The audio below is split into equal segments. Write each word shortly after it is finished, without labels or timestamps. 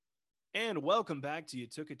And welcome back to You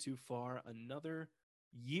Took It Too Far. Another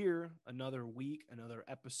year, another week, another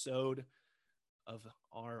episode of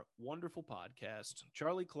our wonderful podcast.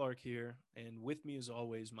 Charlie Clark here, and with me, as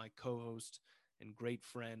always, my co host and great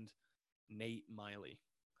friend, Nate Miley.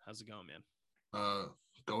 How's it going, man? Uh,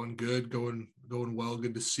 Going good, going well.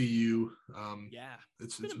 Good to see you. Yeah,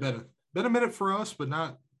 It's been a minute for us, but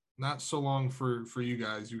not so long for you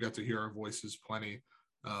guys. You got to hear our voices plenty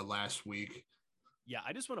last week. Yeah,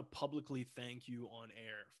 I just want to publicly thank you on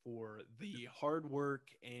air for the hard work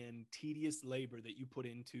and tedious labor that you put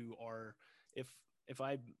into our if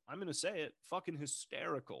I'm going to say it, fucking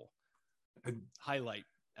hysterical And highlight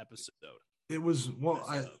episode. it was well.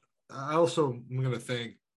 I also am going to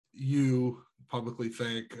thank you publicly.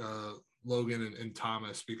 Thank Logan and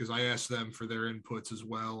Thomas because I asked them for their inputs as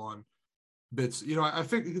well on bits. I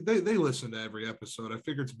think they listen to every episode. I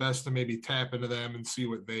figure it's best to maybe tap into them and see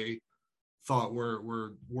what they thought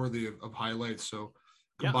were worthy of highlights. So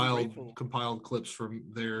Yeah, I'm grateful. compiled clips from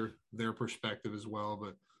their perspective as well.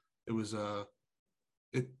 But it was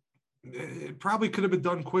it it probably could have been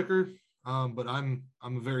done quicker. But I'm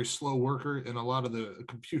a very slow worker, and a lot of the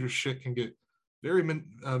computer shit can get very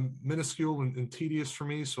minuscule and tedious for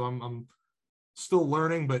me. So I'm still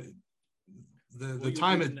learning, but the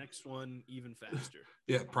time the next one even faster.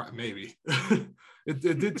 Yeah, maybe it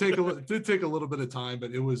did take a little bit of time,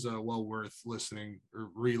 but it was well worth listening or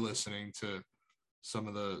re-listening to some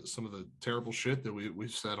of the terrible shit that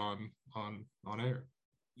we've said on air.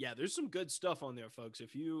 Yeah, there's some good stuff on there, folks.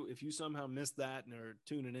 If you somehow missed that and are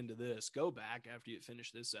tuning into this, go back after you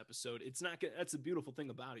finish this episode. It's not good. That's the beautiful thing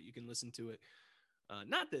about it. You can listen to it.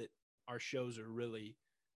 Not that our shows are really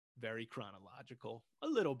very chronological, a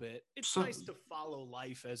little bit. It's nice to follow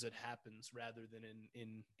life as it happens rather than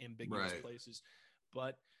in ambiguous places.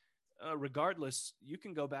 But regardless, you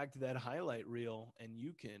can go back to that highlight reel and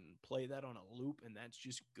you can play that on a loop, and that's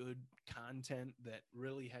just good content that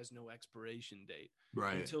really has no expiration date.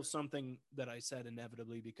 Right. Until something that I said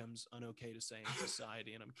inevitably becomes unokay to say in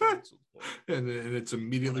society, and I'm canceled for it. And it's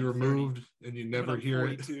immediately removed, and you never hear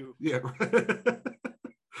 42. it.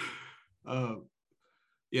 Yeah.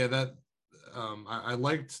 Yeah, that I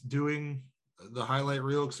liked doing the highlight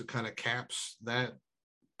reel because it kind of caps that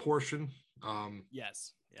portion.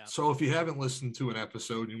 Yes. Yeah. So if you haven't listened to an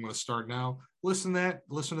episode and you want to start now, listen to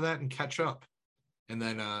that and catch up, and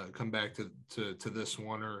then come back to this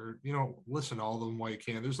one, or listen to all of them while you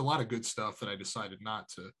can. There's a lot of good stuff that I decided not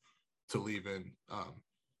to leave in.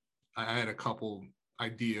 I had a couple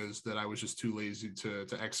ideas that I was just too lazy to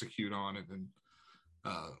execute on it and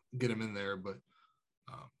get them in there, but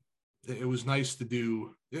it was nice to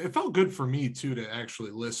do. It felt good for me too to actually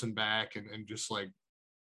listen back and just like,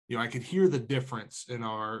 I could hear the difference in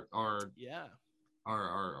our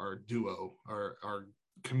duo, our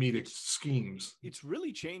comedic schemes. It's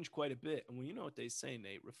really changed quite a bit. And you know what they say,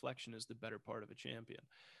 Nate, reflection is the better part of a champion.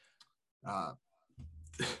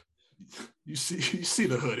 You see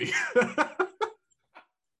the hoodie.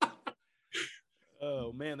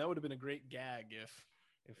 Oh man, that would have been a great gag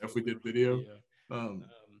if we did video.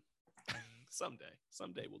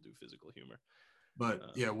 Someday we'll do physical humor.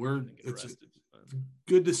 But yeah, it's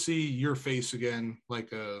good to see your face again.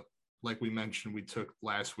 Like we mentioned, we took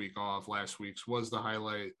last week off. Last week's was the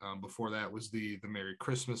highlight. Before that was the Merry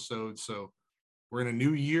Christmas ode. So we're in a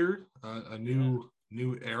new year, a new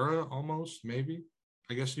era almost, maybe.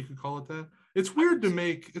 I guess you could call it that. It's weird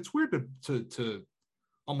to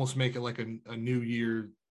almost make it like a new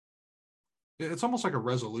year. It's almost like a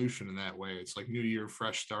resolution in that way. It's like new year,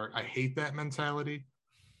 fresh start. I hate that mentality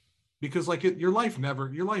because like your life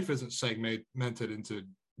isn't segmented into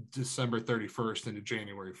December 31st into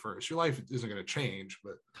January 1st. Your life isn't going to change,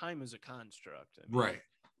 but time is a construct. Right.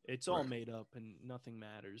 It's all made up and nothing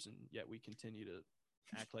matters. And yet we continue to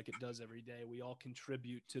act like it does every day. We all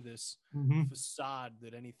contribute to this facade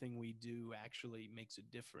that anything we do actually makes a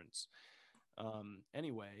difference.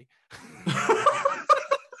 Anyway,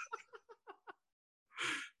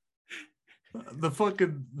 the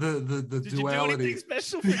fucking the Did duality. You do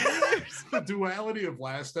special for years? The duality of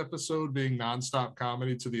last episode being nonstop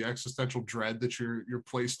comedy to the existential dread that you're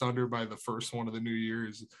placed under by the first one of the new year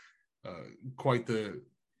is quite the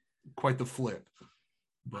flip.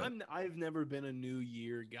 But I've never been a New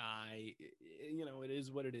Year guy. It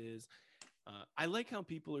is what it is. I like how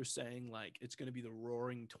people are saying like it's going to be the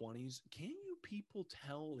Roaring 20s. Can you people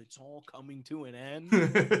tell it's all coming to an end?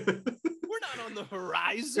 We're not on the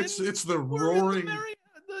horizon. It's the roaring,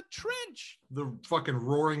 the trench, the fucking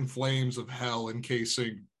roaring flames of hell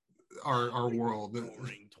encasing our world.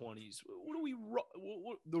 Roaring 20s. What are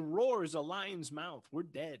the roar is a lion's mouth. We're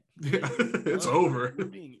dead. Yeah, it's over. We're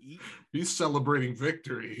being eaten. He's celebrating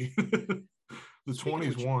victory. The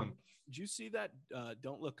 20s won. Did you see that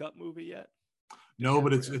Don't Look Up movie yet? No,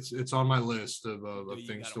 but it's on my list of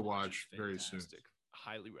things to watch very soon.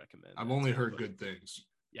 Highly recommend. I've only heard good things.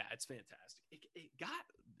 Yeah, it's fantastic. It got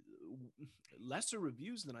lesser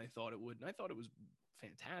reviews than I thought it would, and I thought it was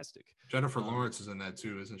fantastic. Jennifer Lawrence is in that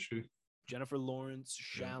too, isn't she? Jennifer Lawrence,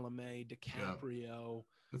 Chalamet, DiCaprio.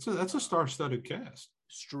 Yeah. That's a star-studded cast.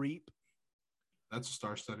 Streep. That's a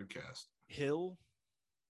star-studded cast. Hill.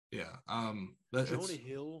 Yeah. Jonah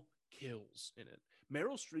Hill kills in it.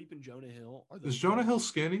 Meryl Streep and Jonah Hill are the. Is Jonah Hill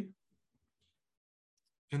skinny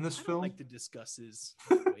in this film? I like to discuss his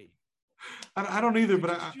weight. I don't either,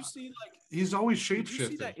 but did you see he's always shape shifting.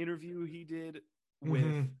 Did you see that interview he did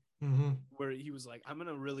with where he was like, I'm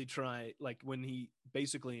gonna really try, like when he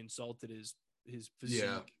basically insulted his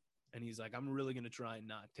physique, and he's like, I'm really gonna try and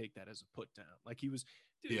not take that as a put down. Like he was,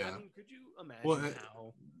 dude. I mean, could you imagine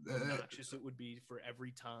how obnoxious it would be for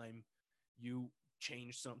every time you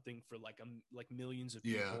change something for like millions of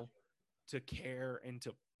people to care and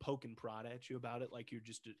to poke and prod at you about it, like you're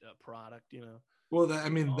just a product, you know? Well,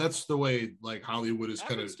 that's the way like Hollywood is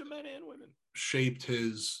kind of to men and women shaped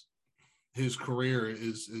his career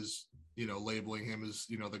is labeling him as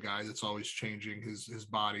the guy that's always changing his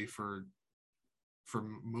body for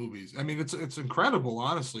movies. I mean, it's incredible,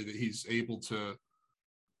 honestly, that he's able to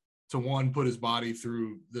one, put his body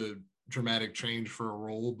through the dramatic change for a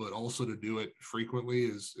role, but also to do it frequently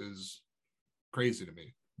is crazy to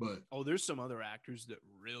me. But there's some other actors that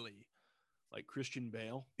really, like Christian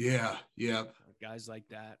Bale. Yeah. Guys like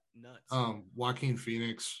that, nuts. Joaquin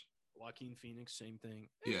Phoenix, same thing.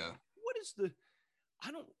 Yeah. What is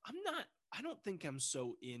I don't think I'm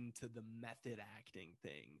so into the method acting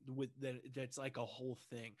thing with that's like a whole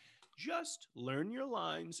thing. Just learn your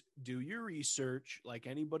lines, do your research like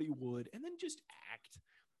anybody would, and then just act.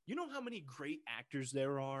 You know how many great actors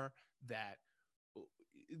there are that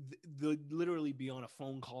they'll literally be on a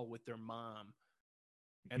phone call with their mom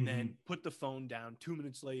and then put the phone down. 2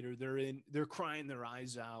 minutes later, they're crying their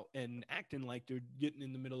eyes out and acting like they're getting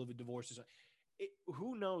in the middle of a divorce.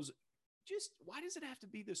 Who knows? Just why does it have to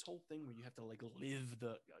be this whole thing where you have to like live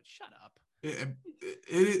shut up?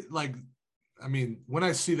 It like, I mean, when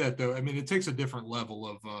I see that though, I mean, it takes a different level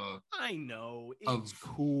of I know it's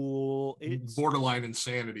cool. It's borderline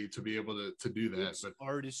insanity to be able to do that. But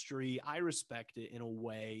artistry, I respect it in a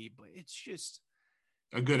way, but it's just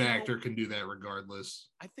a good actor can do that regardless.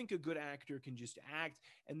 I think a good actor can just act,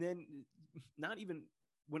 and then not even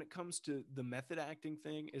when it comes to the method acting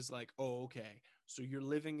thing is like, oh, okay, so you're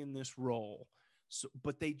living in this role. So,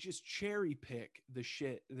 but they just cherry pick the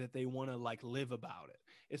shit that they want to like live about it.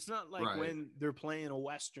 It's not like when they're playing a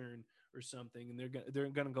Western or something and they're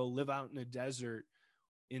gonna go live out in a desert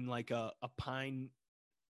in like a pine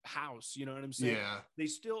house. You know what I'm saying? Yeah. They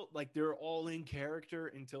still like they're all in character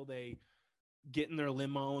until they get in their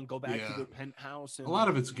limo and go back to their penthouse. And a lot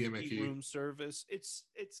of it's gimmicky. Room service. It's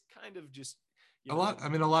kind of just a lot. I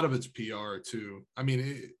mean, a lot of it's PR too. I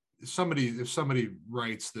mean, if somebody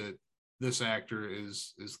writes that this actor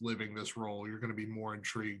is living this role, you're going to be more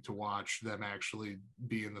intrigued to watch them actually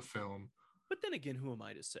be in the film. But then again, who am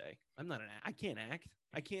I to say? I'm not I can't act.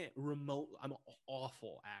 I can't remote. I'm an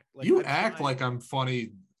awful act. Like you act like I'm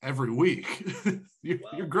funny every week.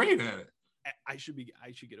 You're great at it. I should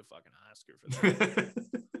get a fucking Oscar for that.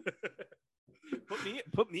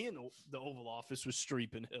 put me in the Oval Office with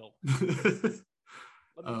Streep and Hill.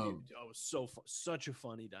 Such a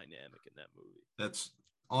funny dynamic in that movie. That's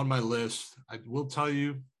on my list. I will tell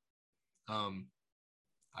you,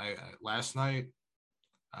 I last night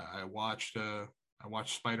I watched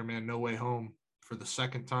Spider-Man No Way Home for the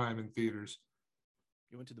second time in theaters.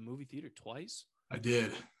 You went to the movie theater twice? I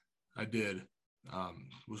did. It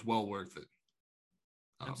was well worth it.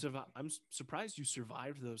 I'm surprised you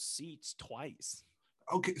survived those seats twice.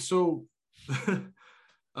 Okay, so the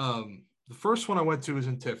first one I went to was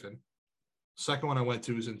in Tiffin. Second one I went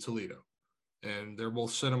to was in Toledo, and they're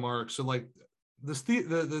both Cinemark. So like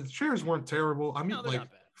the chairs weren't terrible. I mean, like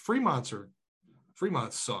Fremont's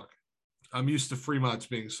suck. I'm used to Fremont's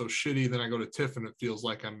being so shitty. Then I go to Tiffin, it feels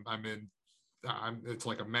like it's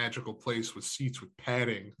like a magical place with seats with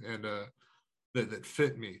padding and that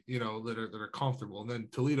fit me, that are comfortable. And then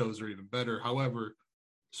Toledo's are even better. However,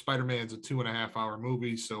 Spider-Man's a 2.5 hour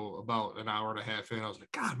movie, so about an hour and a half in, I was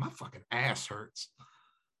like, God, my fucking ass hurts.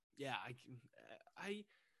 Yeah,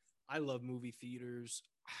 I love movie theaters.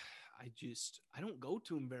 I don't go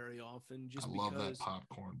to them very often. I love that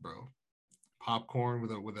popcorn, bro. Popcorn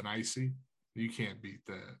with an icy, you can't beat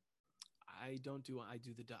that. I don't do. I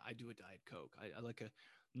do a Diet Coke. I like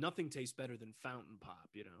nothing tastes better than fountain pop.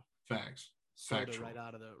 Facts. Soda Factual. right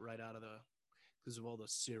out of the because of all the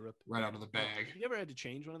syrup. Right out of the bag. Have you ever had to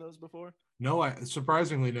change one of those before? No,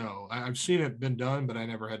 surprisingly no. I've seen it been done, but I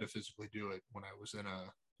never had to physically do it when I was in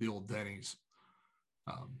the old Denny's.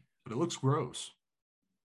 But it looks gross.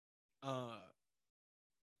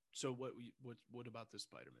 So what about this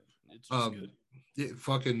Spider-Man? It's just good. Yeah,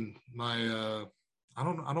 fucking my I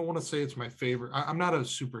don't want to say it's my favorite. I'm not a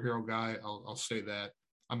superhero guy. I'll say that.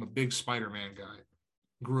 I'm a big Spider-Man guy.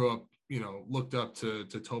 Grew up, looked up to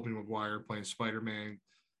Tobey Maguire playing Spider-Man.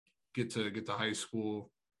 Get to high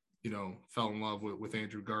school, fell in love with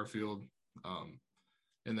Andrew Garfield.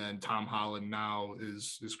 And then Tom Holland now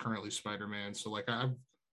is currently Spider-Man. So like I've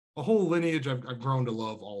a whole lineage. I've grown to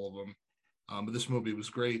love all of them. But this movie was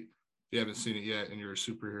great. If you haven't seen it yet and you're a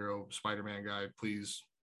superhero Spider-Man guy, please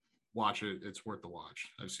watch it. It's worth the watch.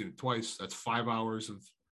 I've seen it twice. That's 5 hours of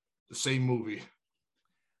the same movie.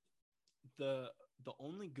 The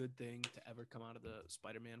only good thing to ever come out of the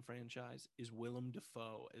Spider-Man franchise is Willem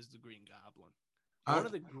Dafoe as the Green Goblin. One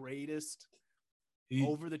of the greatest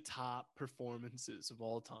over-the-top performances of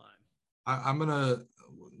all time. I'm gonna,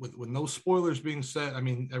 with no spoilers being said, I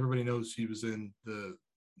mean, everybody knows he was in the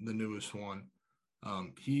newest one.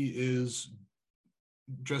 He is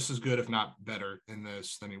just as good, if not better, in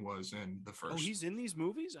this than he was in the first. Oh, he's in these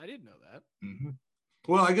movies? I didn't know that. Mm-hmm.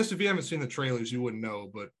 Well, I guess if you haven't seen the trailers, you wouldn't know,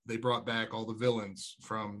 but they brought back all the villains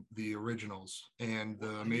from the originals and the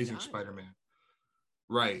Amazing Spider-Man.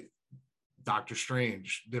 Right. Doctor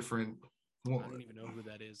Strange, different. Well, I don't even know who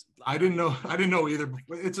that is. I didn't know either.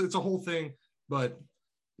 It's a whole thing, but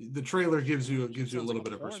the trailer gives you a little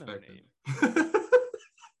bit of perspective.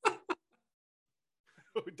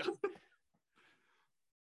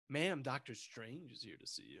 Ma'am, Doctor Strange is here to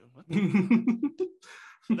see you.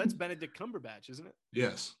 Well, that's Benedict Cumberbatch, isn't it?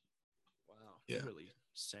 Yes. Wow. Yeah. He really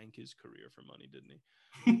sank his career for money, didn't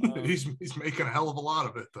he? He's making a hell of a lot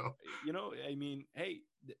of it, though. I mean, hey,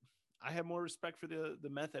 I have more respect for the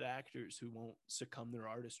method actors who won't succumb their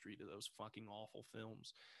artistry to those fucking awful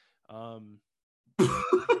films.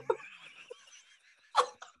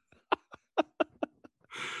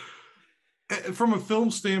 From a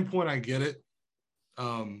film standpoint, I get it,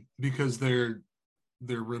 because they're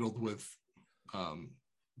riddled with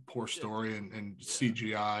poor story and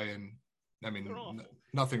CGI, and I mean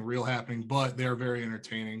nothing real happening, but they're very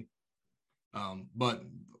entertaining. But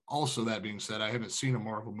also, that being said, I haven't seen a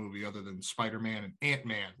Marvel movie other than Spider-Man and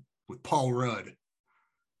Ant-Man with Paul Rudd.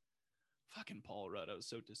 Fucking Paul Rudd. I was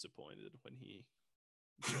so disappointed when he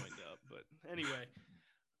joined up. But anyway.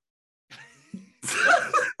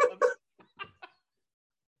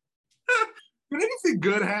 Did anything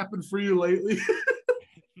good happen for you lately?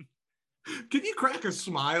 Can you crack a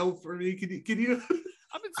smile for me? Can you?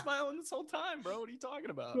 I've been smiling this whole time, bro. What are you talking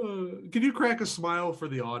about? Can you crack a smile for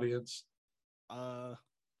the audience?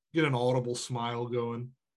 Get an audible smile going.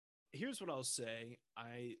 Here's what I'll say.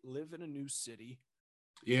 I live in a new city.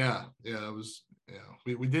 Yeah, that was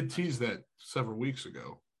we did tease that several weeks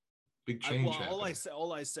ago. Big change happened.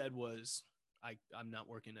 All I said was I'm not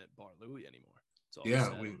working at Bar Louie anymore.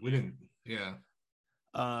 We didn't. Yeah.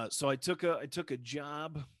 So I took a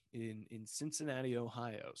job in Cincinnati,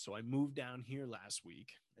 Ohio. So I moved down here last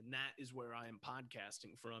week, and that is where I am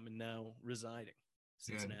podcasting from and now residing.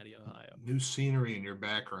 Cincinnati, Ohio. New scenery in your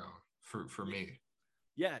background for me.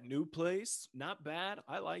 Yeah, new place, not bad.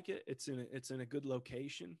 I like it. It's in a good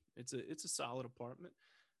location. It's a solid apartment.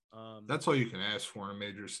 That's all you can ask for in a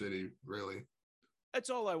major city, really. That's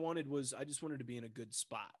all I wanted. I just wanted to be in a good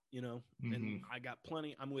spot, Mm-hmm. And I got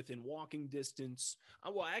plenty. I'm within walking distance.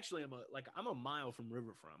 Actually, I'm a mile from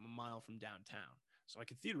Riverfront. I'm a mile from downtown, so I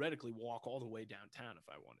could theoretically walk all the way downtown if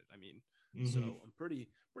I wanted. I mean, So I'm pretty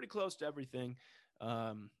close to everything.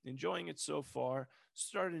 Enjoying it so far.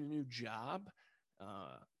 Started a new job.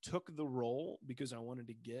 Took the role because I wanted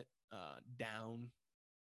to get down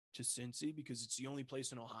to Cincy because it's the only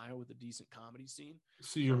place in Ohio with a decent comedy scene.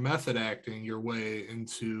 So you're method acting your way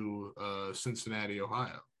into Cincinnati,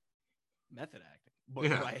 Ohio. Method acting, but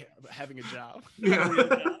by having a job. Yeah.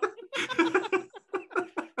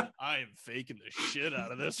 I am faking the shit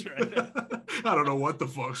out of this right now. I don't know what the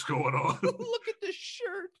fuck's going on. Look at this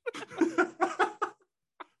shirt.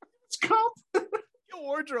 It's comp. Your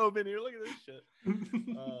wardrobe in here. Look at this shit.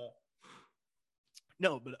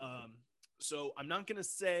 So I'm not gonna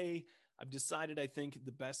say. I've decided. I think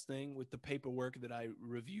the best thing with the paperwork that I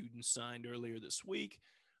reviewed and signed earlier this week.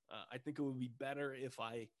 I think it would be better if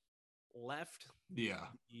I left the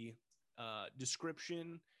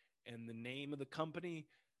description and the name of the company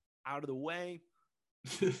out of the way.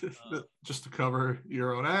 Just to cover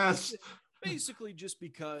your own ass. Basically, just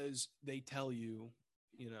because they tell you,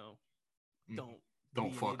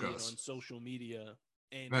 don't fuck us on social media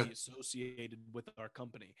and be associated with our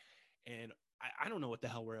company. And I don't know what the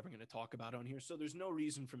hell we're ever going to talk about on here. So there's no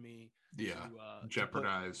reason for me to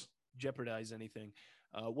jeopardize anything.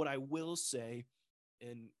 What I will say,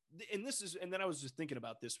 and then I was just thinking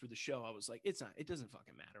about this for the show. I was like, it doesn't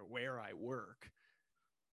fucking matter where I work.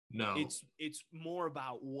 No, it's more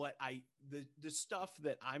about the stuff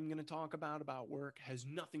that I'm going to talk about work has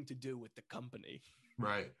nothing to do with the company.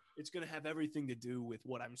 Right. It's going to have everything to do with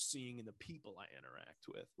what I'm seeing and the people I interact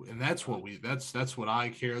with. And that's what that's what I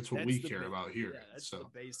care. That's what we care about here. Yeah, that's the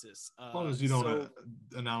basis. As long as you don't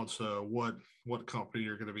announce what company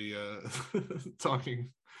you're going to be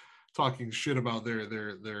talking shit about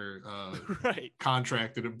their right.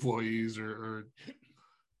 contracted employees or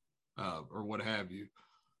what have you.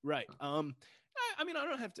 Right. I mean, I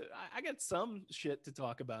don't have to. I got some shit to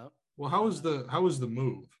talk about. Well, how was the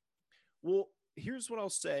move? Well, here's what I'll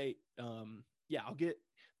say.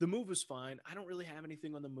 The move was fine. I don't really have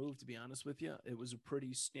anything on the move, to be honest with you. It was a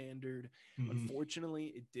pretty standard. Mm-hmm. Unfortunately,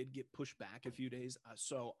 it did get pushed back a few days.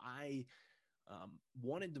 So I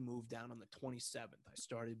wanted to move down on the 27th. I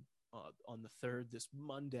started on the 3rd, this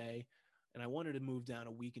Monday, and I wanted to move down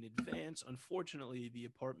a week in advance. Unfortunately, the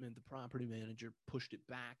property manager pushed it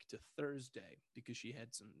back to Thursday because she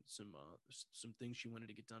had some things she wanted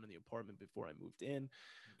to get done in the apartment before I moved in.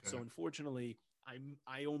 Okay. So unfortunately,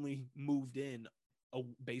 I only moved in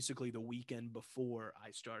basically the weekend before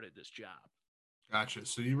I started this job. Gotcha.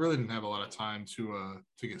 So you really didn't have a lot of time to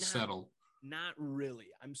get settled. Not really.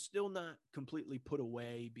 I'm still not completely put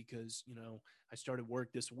away because, I started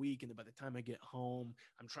work this week, and by the time I get home,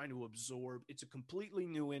 I'm trying to absorb. It's a completely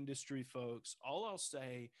new industry, folks. All I'll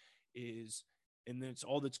say is, and that's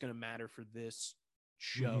all that's going to matter for this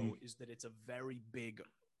show, is that it's a very big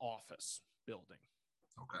office building.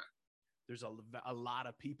 Okay. There's a lot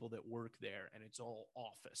of people that work there, and it's all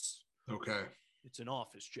office. Okay. It's an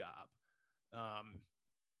office job.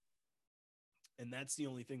 And that's the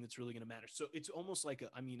only thing that's really going to matter. So it's almost like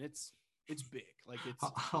it's big. Like it's.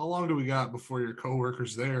 How long do we got before your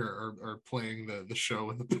coworkers there are playing the show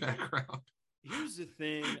in the background? Here's the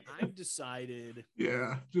thing. I've decided.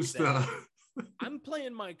 Yeah, just I'm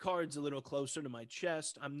playing my cards a little closer to my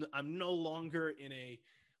chest. I'm no longer in a.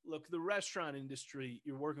 Look, the restaurant industry,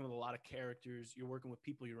 you're working with a lot of characters. You're working with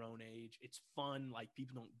people your own age. It's fun. Like,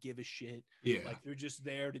 people don't give a shit. Yeah. Like, they're just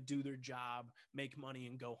there to do their job, make money,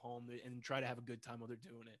 and go home and try to have a good time while they're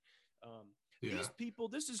doing it. These people,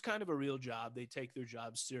 this is kind of a real job. They take their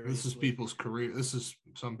job seriously. This is people's career. This is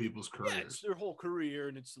some people's careers. Yeah, it's their whole career,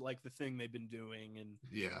 and it's like the thing they've been doing. And,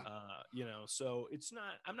 so it's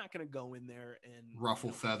not, I'm not going to go in there and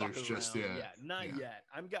ruffle feathers just yet. Yeah, not yet.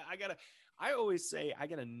 I always say I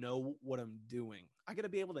got to know what I'm doing. I got to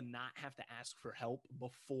be able to not have to ask for help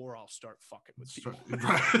before I'll start fucking with people.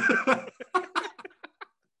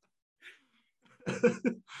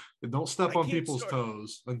 Don't step on people's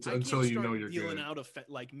toes until you know you're dealing good. Out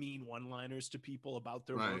like mean one-liners to people about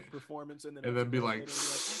their work performance, and then be like,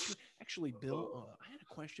 actually, Bill, I had a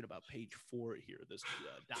question about page 4 here. This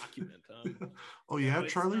document. Oh yeah,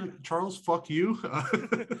 Charles, fuck you.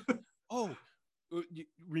 Oh.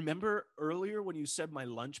 Remember earlier when you said my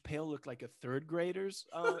lunch pail looked like a third grader's?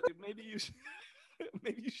 Maybe you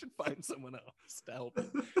should find someone else to help.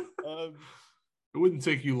 It wouldn't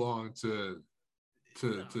take you long to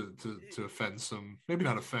offend some, maybe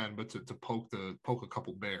not offend, but to poke a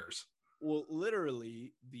couple bears. Well,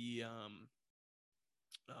 literally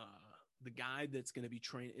the guy that's going to be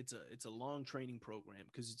trained, it's a long training program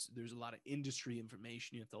because there's a lot of industry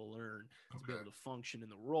information you have to learn to be able to function in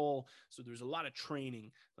the role. So there's a lot of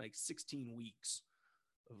training, like 16 weeks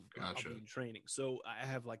of being training. So I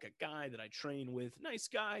have like a guy that I train with, nice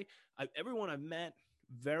guy. Everyone I've met,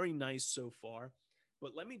 very nice so far.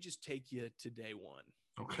 But let me just take you to day one.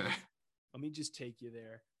 Okay. Let me just take you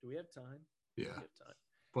there. Do we have time? Yeah. We have time.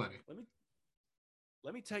 Plenty.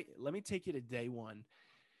 Let me take you to day one.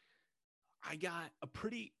 I got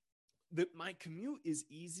my commute is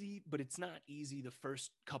easy, but it's not easy the first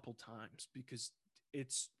couple times because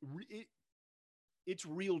it's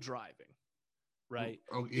real driving, right?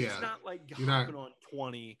 Oh yeah. It's not like hopping on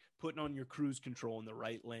 20, putting on your cruise control in the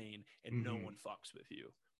right lane, and no one fucks with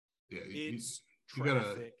you. Yeah, it's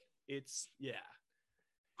traffic.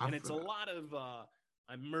 And it's a lot of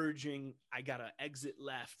I'm merging. I gotta exit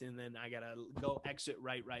left, and then I gotta go exit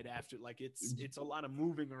right after. Like it's a lot of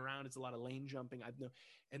moving around. It's a lot of lane jumping.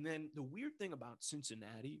 And then the weird thing about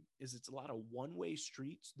Cincinnati is it's a lot of one-way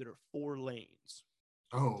streets that are 4 lanes.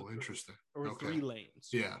 Oh, interesting. Or okay. 3 lanes.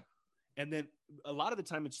 Yeah. And then a lot of the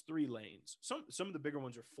time it's 3 lanes. Some of the bigger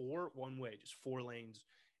ones are 4 one way, just 4 lanes.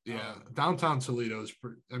 Yeah. Downtown Toledo is,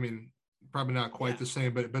 I mean, probably not quite the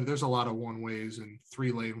same, but there's a lot of one ways and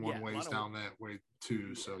 3 lane one ways down that way too.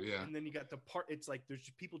 Yeah. So yeah. And then you got the part. It's like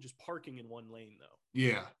there's people just parking in 1 lane though.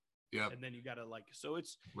 Yeah. Yeah. And then you got to so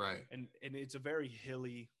it's right. And it's a very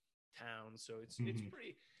hilly town, so it's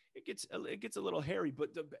pretty. It gets a little hairy, but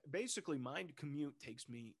basically my commute takes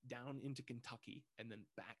me down into Kentucky and then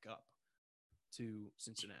back up to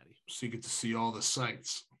Cincinnati. So you get to see all the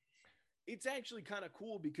sights. It's actually kind of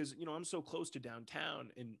cool because, I'm so close to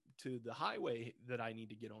downtown and to the highway that I need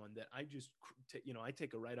to get on that I just, I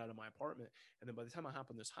take a right out of my apartment. And then by the time I hop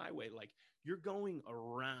on this highway, like you're going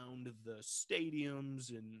around the stadiums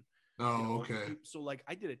and, okay. So like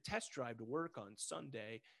I did a test drive to work on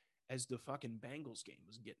Sunday as the fucking Bengals game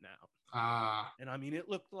was getting out. And I mean, it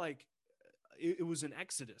looked like it was an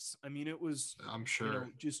exodus. I mean, it was, I'm sure,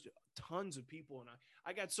 just tons of people. And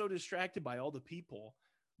I got so distracted by all the people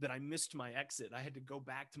that I missed my exit. I had to go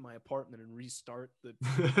back to my apartment and restart the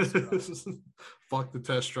test drive. Fuck the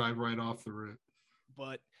test drive right off the rip.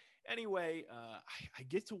 But anyway, I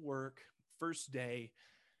get to work first day,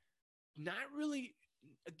 not really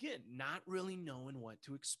knowing what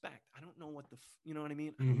to expect. I don't know what you know what I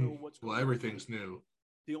mean? I don't know what's going on. Everything's new.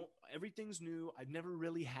 Everything's new. I've never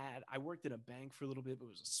really I worked in a bank for a little bit, but it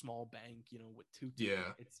was a small bank, with 2.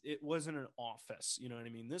 Yeah. It wasn't an office. You know what I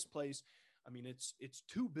mean? This place, I mean, it's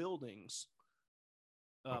 2 buildings.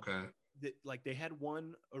 Okay. That, like they had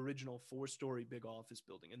one original 4-story big office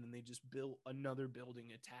building, and then they just built another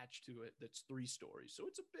building attached to it that's 3 stories. So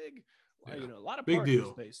it's a big, a lot of big parking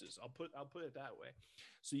deal. Spaces. I'll put it that way.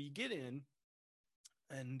 So you get in,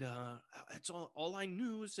 and that's all I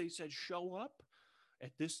knew is they said show up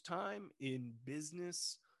at this time in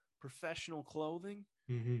business professional clothing,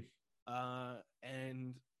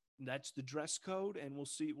 and that's the dress code, and we'll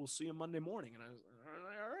see you Monday morning. And I was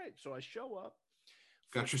like, all right. So I show up.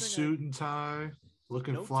 Got your suit and tie,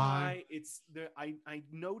 looking no fly. Tie. It's there. I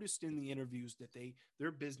noticed in the interviews that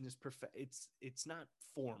their business it's not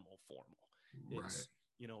formal. It's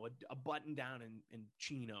a button down and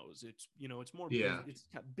chinos. It's it's more it's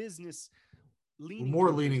business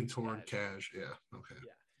leaning toward cash. Yeah. Okay.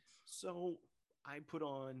 Yeah. So I put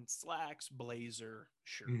on slacks, blazer,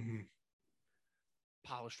 shirt,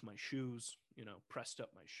 polished my shoes, pressed up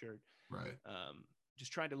my shirt. Right.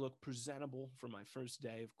 Just trying to look presentable for my first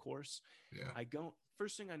day, of course. Yeah.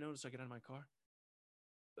 First thing I noticed, I get out of my car.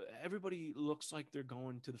 Everybody looks like they're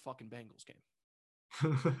going to the fucking Bengals game.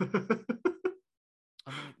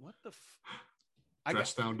 I'm like, what the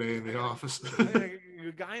Dress down day in the office. A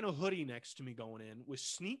guy in a hoodie next to me going in with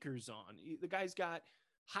sneakers on. The guy's got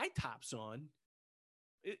high tops on.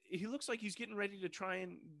 He looks like he's getting ready to try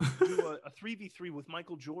and do a 3v3 with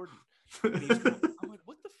Michael Jordan. I'm like,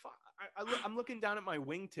 what the fuck? I'm looking down at my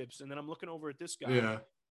wingtips, and then I'm looking over at this guy. Yeah.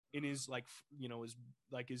 In his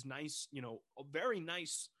his nice, very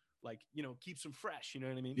nice, keeps him fresh. You know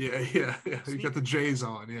what I mean? Yeah. You got the J's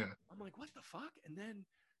on. Yeah. I'm like, what the fuck? And then,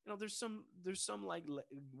 there's some like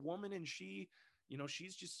woman, and she,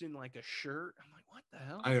 she's just in like a shirt. I'm like, what the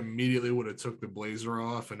hell? I immediately would have took the blazer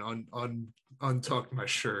off and untucked my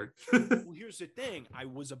shirt. Well, here's the thing. I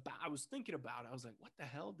was thinking about it. I was like, what the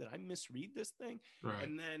hell? Did I misread this thing? Right.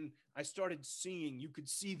 And then I started seeing, you could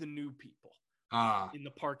see the new people in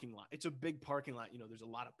the parking lot. It's a big parking lot. There's a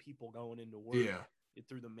lot of people going into work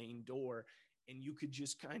through the main door. And you could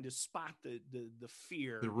just kind of spot the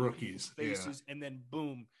fear, the rookies faces, and then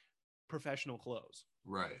boom, professional clothes.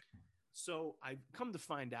 Right. So I've come to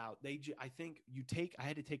find out I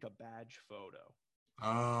had to take a badge photo.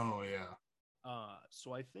 Oh yeah.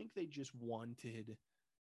 So I think they just wanted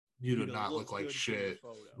you to not look like shit.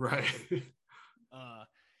 Right.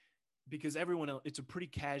 Because everyone else, it's a pretty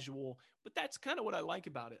casual, but that's kind of what I like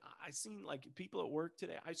about it. I seen like people at work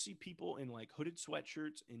today. I see people in like hooded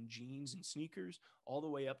sweatshirts and jeans and sneakers, all the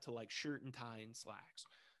way up to like shirt and tie and slacks.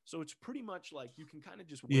 So it's pretty much like you can kind of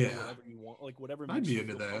just wear whatever you want, like whatever makes you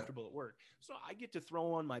feel comfortable at work. So I get to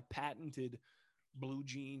throw on my patented blue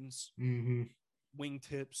jeans,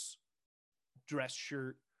 wingtips, dress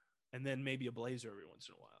shirt, and then maybe a blazer every once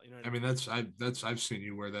in a while. You know what I mean? I've seen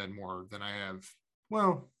you wear that more than I have.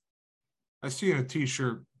 Well, I see a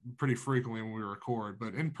t-shirt pretty frequently when we record,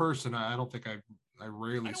 but in person, I don't think I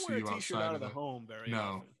rarely see you outside out of the home very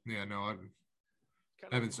often. Yeah, no, I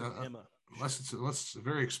haven't. Unless it's a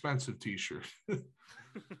very expensive t-shirt.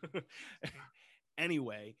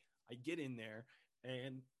 Anyway, I get in there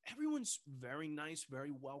and everyone's very nice,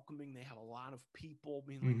 very welcoming. They have a lot of people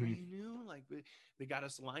being like, are you new? Like they got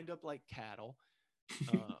us lined up like cattle.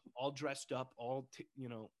 all dressed up,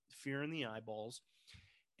 fear in the eyeballs.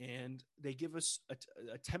 And they give us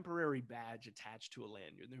a temporary badge attached to a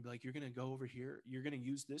lanyard. They're like, you're going to go over here. You're going to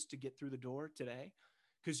use this to get through the door today.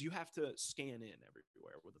 Because you have to scan in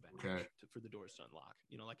everywhere with a badge for the doors to unlock,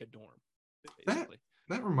 like a dorm, basically.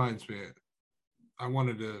 That reminds me. I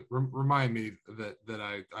wanted to remind me that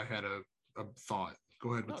I had a thought.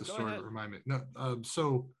 Go ahead with the story. Remind me. No,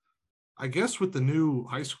 so I guess with the new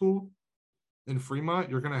high school in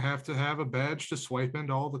Fremont, you're going to have a badge to swipe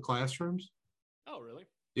into all the classrooms. Oh, really?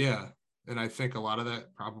 Yeah. And I think a lot of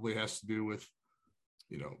that probably has to do with,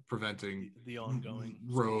 preventing the ongoing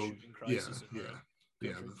rogue crisis. Yeah.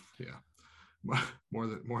 More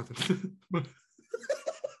than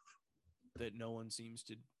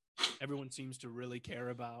that everyone seems to really care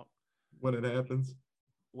about when it happens.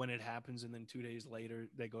 And then 2 days later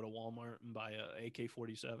they go to Walmart and buy a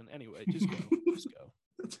AK-47. Anyway, just go.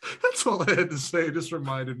 That's all I had to say. It just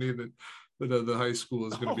reminded me that the high school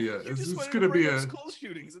is going to be it's going to be school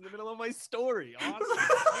shootings in the middle of my story. Awesome.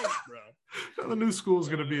 Thanks, bro. The new school is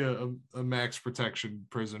going to be a max protection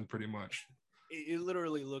prison, pretty much. It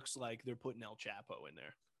literally looks like they're putting El Chapo in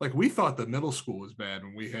there. Like, we thought the middle school was bad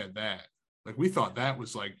when we had that. Like, we thought that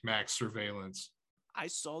was like max surveillance. I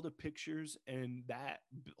saw the pictures, and that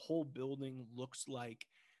whole building looks like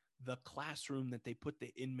the classroom that they put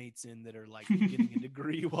the inmates in that are like getting a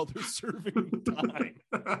degree while they're serving time.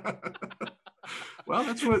 Well,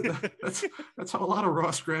 that's how a lot of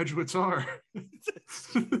Ross graduates are.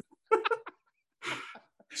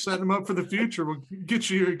 Set them up for the future. We'll get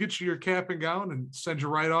you your cap and gown and send you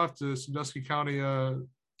right off to Sandusky County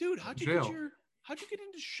Dude, how'd you get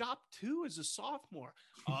into Shop 2 as a sophomore?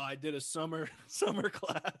 Oh, I did a summer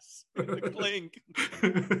class playing.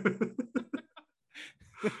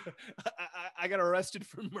 I got arrested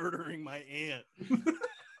for murdering my aunt.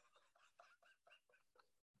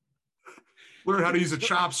 Learn how to use a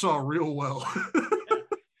chop saw real well.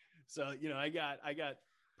 So, I got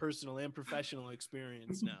personal and professional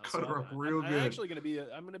experience now. Cut her up real good. I'm actually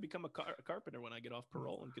I'm going to become a carpenter when I get off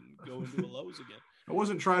parole and can go into a Lowe's again. I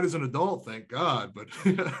wasn't tried as an adult, thank God, but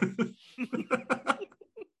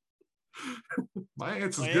my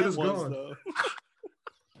aunt's as good as gone. Though.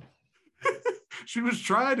 She was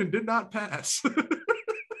tried and did not pass.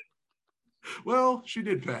 Well, she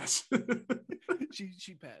did pass.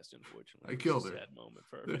 She passed, unfortunately. I killed her. Sad moment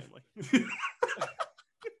for our family.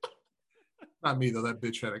 Not me though. That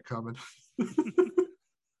bitch had it coming.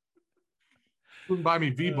 Wouldn't buy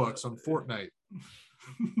me V-Bucks on Fortnite.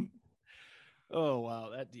 Oh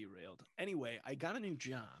wow, that derailed. Anyway, I got a new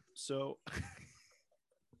job, so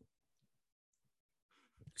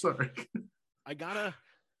sorry. I gotta.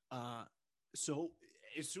 So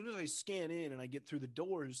as soon as I scan in and I get through the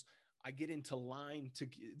doors, I get into line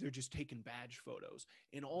they're just taking badge photos,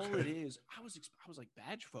 and all it is, I was like,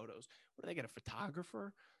 badge photos? What do they got, a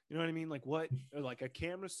photographer? You know what I mean? Like what? Or like a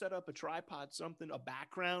camera set up, a tripod, something, a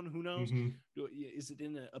background? Who knows? Mm-hmm. Is it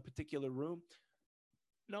in a particular room?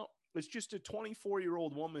 No, it's just a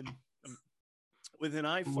 24-year-old woman with an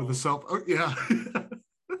iPhone. With a cell phone. Oh, yeah.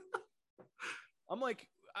 I'm like,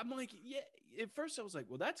 yeah. At first I was like,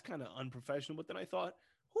 well, that's kind of unprofessional. But then I thought,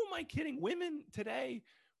 who am I kidding? Women today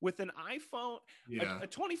with an iPhone, yeah. A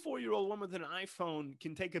 24-year-old woman with an iPhone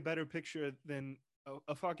can take a better picture than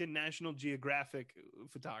a fucking National Geographic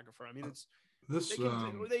photographer. I mean,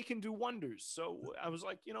 they can do wonders. So I was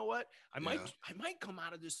like, you know what? I might come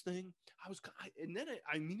out of this thing. And then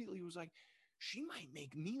I immediately was like, she might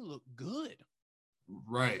make me look good.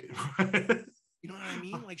 Right. You know what I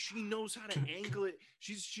mean? Like, she knows how to angle it.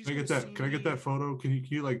 She's. Can I get that? Can I get that photo? Can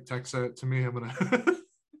you like text that to me? I'm gonna.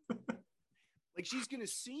 Like, she's gonna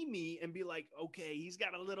see me and be like, okay, he's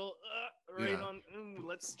got a little on.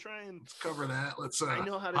 Let's try and cover that. Let's I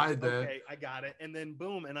know how to hide that. Okay, I got it. And then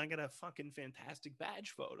boom, and I got a fucking fantastic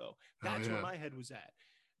badge photo. That's where my head was at.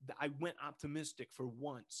 I went optimistic for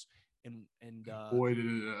once, and boy did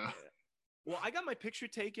it. Well, I got my picture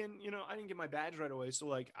taken. I didn't get my badge right away, so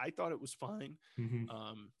like I thought it was fine. Mm-hmm.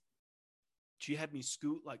 She had me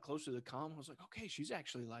scoot like closer to the column. I was like, okay, she's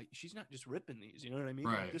actually like, she's not just ripping these. You know what I mean?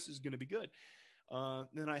 Right. Like, this is gonna be good.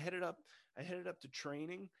 Then I headed up to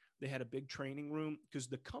training. They had a big training room because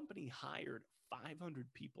the company hired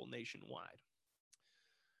 500 people nationwide.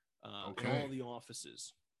 In all the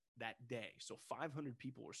offices that day. So 500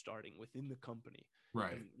 people were starting within the company.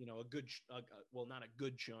 Right. And, a good, well, not a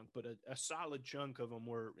good chunk, but a solid chunk of them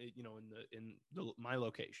were, in my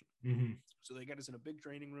location. Mm-hmm. So they got us in a big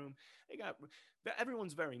training room.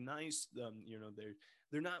 Everyone's very nice.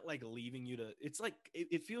 They're not like leaving you to, it's like,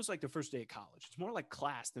 it feels like the first day of college. It's more like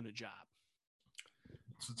class than a job.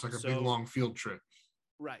 So it's like a big long field trip.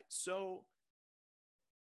 Right. So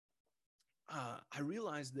I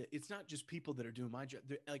realized that it's not just people that are doing my job.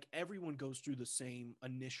 Like everyone goes through the same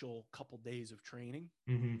initial couple days of training.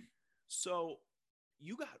 Mm-hmm. So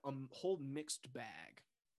you got a whole mixed bag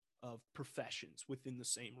of professions within the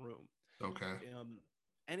same room. Okay.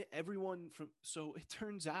 And everyone so it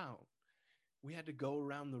turns out we had to go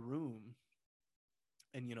around the room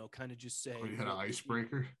and, kind of just say, you had an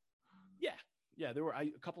icebreaker? Yeah, there were a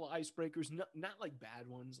couple of icebreakers, not like bad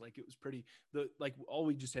ones. Like it was pretty. All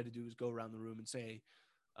we just had to do was go around the room and say,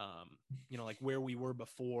 like where we were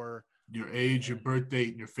before, your age, your birth date,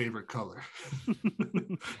 and your favorite color.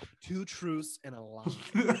 2 truths and a lie.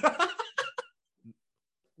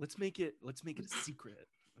 Let's make it a secret.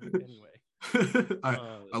 Anyway,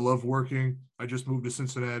 I love working. I just moved to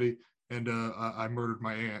Cincinnati, and I murdered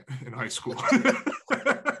my aunt in high school.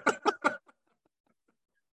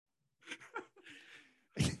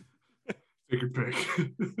 Take your pick.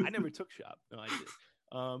 I never took shop. No, I did.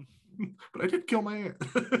 But I did kill my aunt.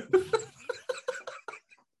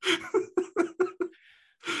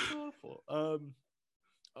 Awful.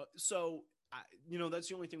 So that's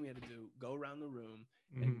the only thing we had to do. Go around the room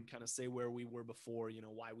and kind of say where we were before,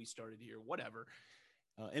 why we started here, whatever,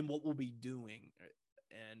 and what we'll be doing.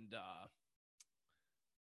 And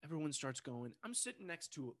everyone starts going. I'm sitting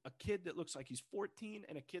next to a kid that looks like he's 14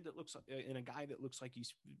 and a kid that looks like, and a guy that looks like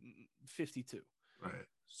he's 52. Right.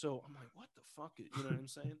 So I'm like, what the fuck? You know what I'm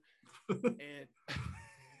saying? And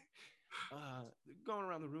going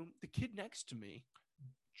around the room, the kid next to me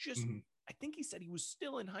just, I think he said he was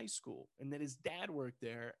still in high school and that his dad worked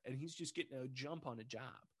there and he's just getting a jump on a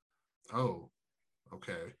job. Oh,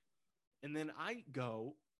 okay. And then I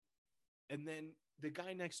go, and then the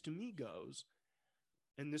guy next to me goes,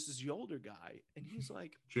 and this is the older guy, and he's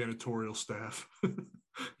like, janitorial staff.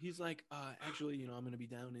 He's like, actually, I'm going to be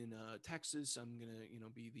down in Texas. I'm going to,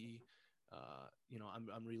 be the,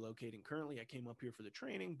 I'm relocating currently. I came up here for the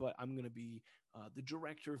training, but I'm going to be the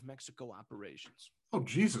director of Mexico operations. Oh,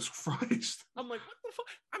 Jesus Christ. I'm like, what the fuck?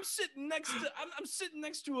 I'm sitting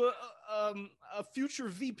next to a future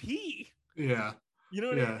VP. Yeah. You know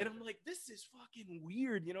what I mean? And I'm like, this is fucking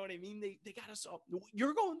weird. You know what I mean? They got us all.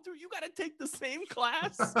 You're going through. You got to take the same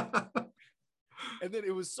class. And then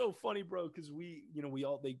it was so funny, bro, because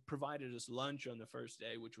they provided us lunch on the first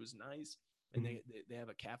day, which was nice. And they have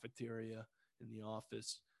a cafeteria in the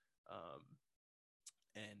office.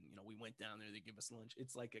 And we went down there. They give us lunch.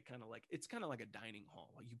 It's like it's kind of like a dining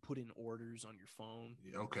hall. Like you put in orders on your phone.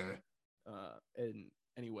 Yeah, okay. And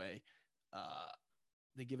anyway,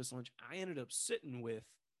 they give us lunch. I ended up sitting with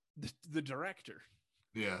the director.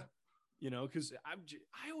 Yeah. Because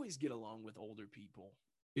I always get along with older people.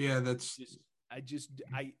 Yeah, that's I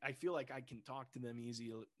feel like I can talk to them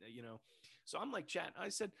easy, So I'm like chatting. I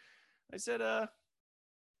said, I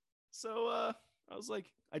was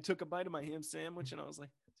like, I took a bite of my ham sandwich and I was like,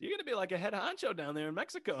 so you're gonna be like a head honcho down there in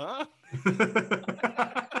Mexico, huh?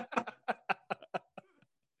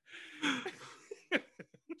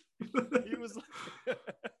 He was like,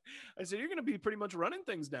 I said, you're going to be pretty much running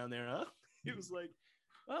things down there, huh? He was like,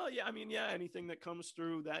 well, yeah, I mean, yeah, anything that comes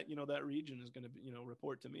through that, that region is going to,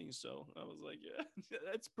 report to me. So I was like, yeah,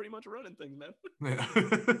 that's pretty much running things, man. Yeah.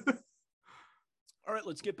 All right,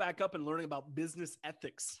 let's get back up and learning about business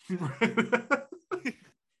ethics.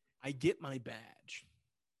 I get my badge.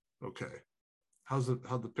 Okay. How'd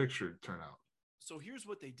the picture turn out? So here's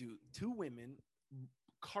what they do. 2 women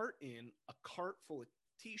cart in a cart full of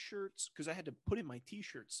T-shirts, because I had to put in my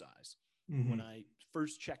T-shirt size when I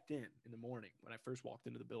first checked in the morning, when I first walked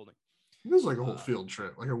into the building. It was like a whole field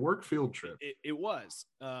trip, like a work field trip. It was.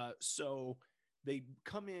 So they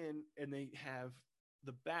come in and they have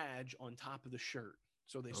the badge on top of the shirt.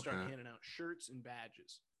 So they start handing out shirts and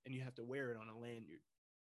badges, and you have to wear it on a lanyard.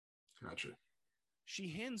 Gotcha. She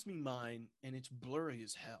hands me mine, and it's blurry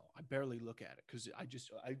as hell. I barely look at it because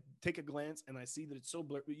I take a glance and I see that it's so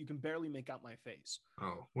blurry you can barely make out my face.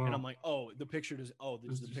 Oh, well. And I'm like, oh, the picture doesn't.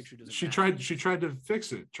 She tried to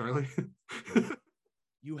fix it, Charlie.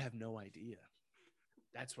 You have no idea.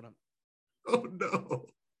 That's what I'm. Oh no.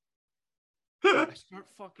 I start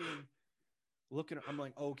fucking looking. I'm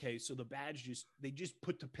like, okay, so the badge they just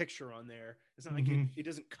put the picture on there. It's not like it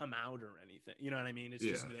doesn't come out or anything. You know what I mean? It's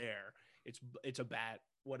just there. It's a bad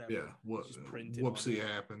whatever. Yeah. Just printed. Whoopsie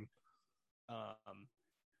happened.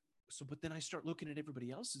 So, but then I start looking at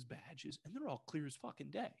everybody else's badges, and they're all clear as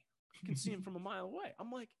fucking day. You can see them from a mile away.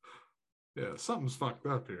 I'm like, yeah, something's fucked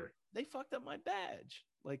up here. They fucked up my badge.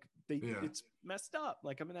 Like it's messed up.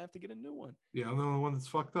 Like I'm gonna have to get a new one. Yeah, I'm the only one that's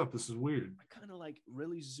fucked up. This is weird. I kind of like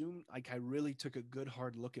really zoom, like I really took a good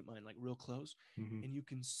hard look at mine, like real close, and you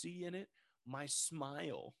can see in it my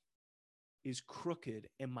smile is crooked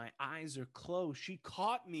and my eyes are closed. She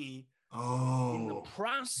caught me in the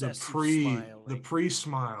process of smiling. The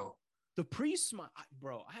pre-smile. The pre-smile,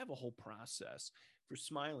 bro. I have a whole process for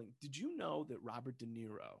smiling. Did you know that Robert De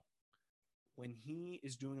Niro, when he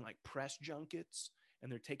is doing like press junkets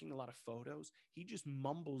and they're taking a lot of photos, he just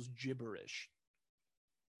mumbles gibberish.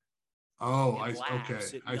 Oh,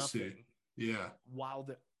 okay. I see. Yeah. While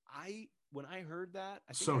when I heard that,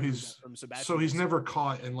 I think so I heard he's that from Sebastian. So he's never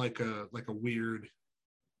caught in like a weird.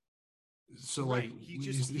 So right. Like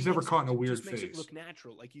he's never caught in a weird face. Makes it look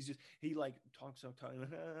natural. Like he like talks up,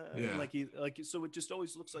 yeah. Like so it just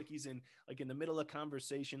always looks like he's in the middle of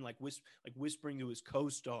conversation, like whispering to his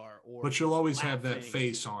co-star. But you'll always have that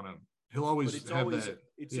face on him. He'll always have that.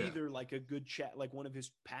 It's either like a good chat, like one of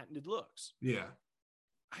his patented looks. Yeah.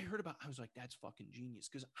 I was like, that's fucking genius,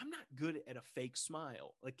 because I'm not good at a fake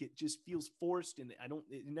smile. Like it just feels forced and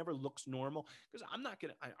it never looks normal, because I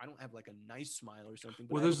don't have like a nice smile or something,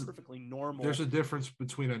 but it's perfectly normal. There's a difference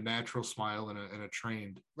between a natural smile and a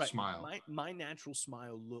trained smile. My natural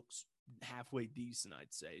smile looks halfway decent,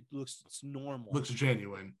 I'd say. It's normal. Looks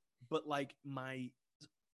genuine. But like my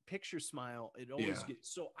picture smile, it always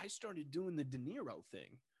gets, so I started doing the De Niro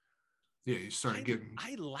thing. Yeah, you started getting.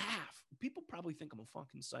 I laugh. People probably think I'm a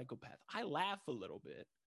fucking psychopath. I laugh a little bit.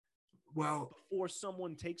 Well, before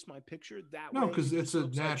someone takes my picture, no, because it's a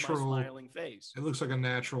natural like smiling face. It looks like a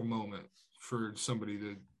natural moment for somebody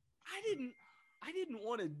to. I didn't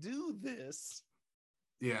want to do this.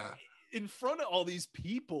 Yeah. In front of all these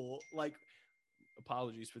people, like,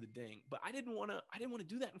 apologies for the ding, but I didn't want to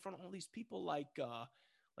do that in front of all these people, like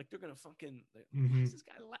they're gonna fucking why is this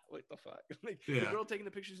guy what the fuck? Like the girl taking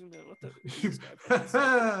the pictures and what the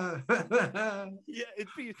yeah, it'd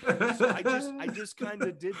be so I just kind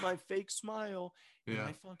of did my fake smile and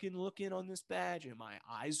I fucking look in on this badge and my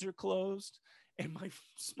eyes are closed and my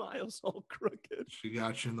smile's all crooked. She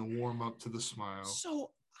got you in the warm up to the smile. So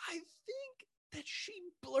I think that she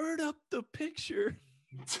blurred up the picture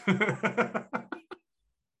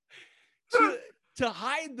to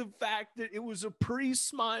hide the fact that it was a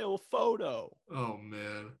pre-smile photo. Oh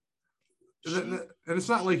man. And it's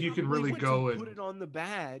not like you can really go and put it on the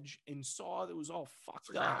badge and saw that it was all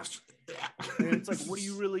fucked up. And it's like, what are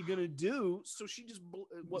you really gonna do? So she just,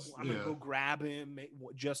 I'm gonna go grab him,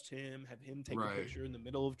 just him, have him take a picture in the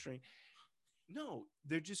middle of train. No,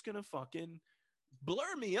 they're just gonna fucking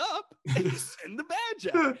blur me up and send the badge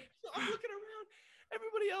out. So I'm looking around.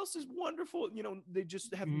 Everybody else is wonderful. You know, they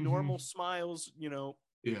just have normal smiles, you know.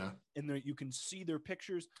 Yeah. And you can see their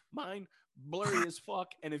pictures. Mine, blurry as fuck.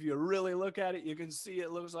 And if you really look at it, you can see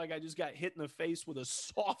it looks like I just got hit in the face with a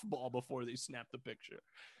softball before they snapped the picture.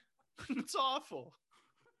 It's awful.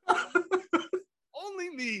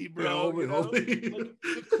 Only me, bro. Yeah, like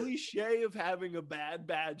the cliche of having a bad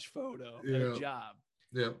badge photo at a job.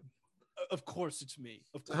 Yeah. Of course it's me.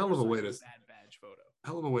 Of course, hell of a way to bad badge photo.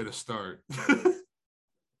 Hell of a way to start.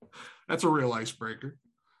 That's a real icebreaker.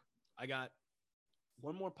 I got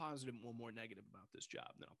one more positive and one more negative about this job,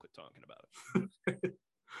 then I'll quit talking about it.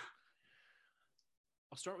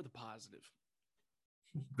 I'll start with the positive.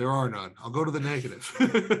 There are none. I'll go to the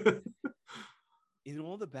negative. In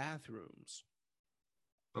all the bathrooms,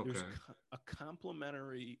 there's a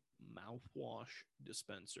complimentary mouthwash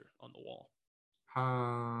dispenser on the wall.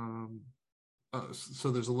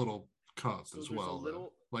 So there's a little cup as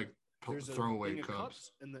well, like throwaway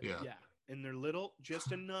cups. And and they're little,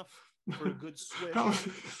 just enough for a good swish.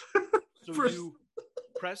 So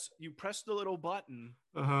you press the little button,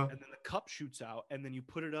 and then the cup shoots out, and then you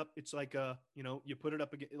put it up. It's like you put it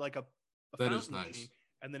up again, like a that is nice. Machine,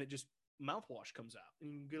 and then it just mouthwash comes out,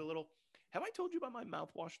 and you get a little. Have I told you about my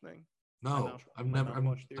mouthwash thing? No, I've never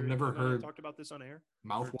heard. I talked about this on air.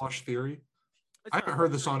 Mouthwash theory. I haven't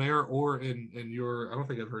heard this on air or in your. I don't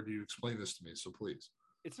think I've heard you explain this to me. So please.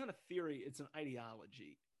 It's not a theory. It's an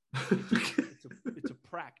ideology. It's a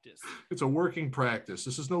practice. It's a working practice.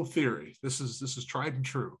 This is no theory. This is tried and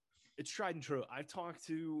true. It's tried and true. I've talked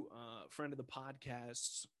to friend of the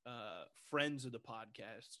podcast, friends of the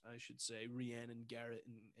podcast, I should say, Rhiannon, Garrett,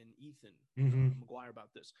 and Ethan McGuire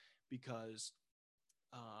about this, because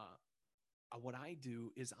what I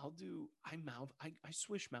do is I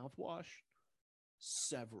swish mouthwash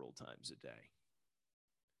several times a day.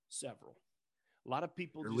 Several. A lot of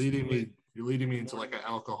people. You're leading me into like an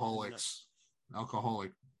alcoholic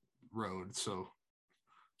road. So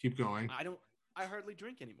keep going. I hardly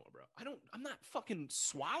drink anymore, bro. I'm not fucking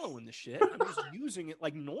swallowing the shit. I'm just using it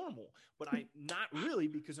like normal, but not really,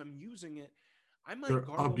 because I'm using it. I might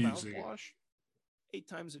gargle mouthwash. 8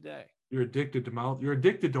 times a day. You're addicted to mouth. You're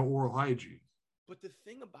addicted to oral hygiene. But the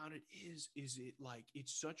thing about it is it like,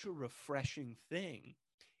 it's such a refreshing thing.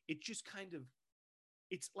 It just kind of,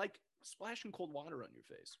 it's like splashing cold water on your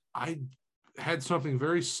face. I had something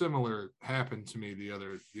very similar happen to me the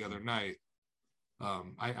other night.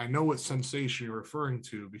 I know what sensation you're referring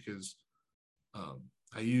to because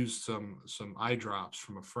I used some eye drops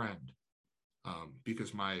from a friend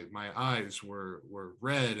because my eyes were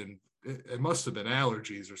red, and it must have been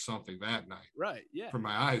allergies or something that night. Right. Yeah. For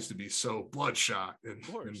my eyes to be so bloodshot and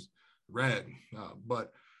red.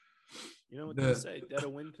 But you know what they say? Dead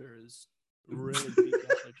of winter is really peak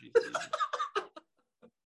allergy season.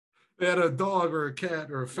 They had a dog or a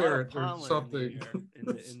cat or a ferret or something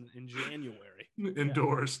in January.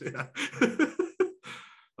 Indoors, yeah.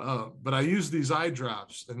 But I use these eye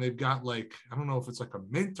drops, and they've got like, I don't know if it's like a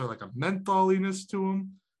mint or like a mentholiness to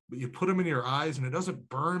them, but you put them in your eyes and it doesn't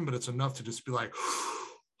burn, but it's enough to just be like,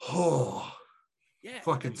 oh, yeah,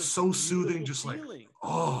 fucking so soothing, just feeling. Like,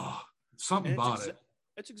 oh, something about it.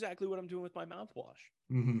 That's exactly what I'm doing with my mouthwash.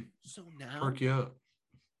 Mm-hmm. So now, perk you up.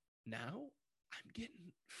 Now I'm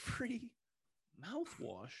getting free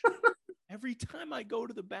mouthwash every time I go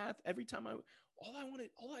to the bath. Every time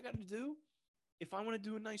all I got to do, if I want to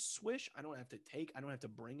do a nice swish, I don't have to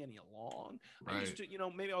bring any along. Right. I used to,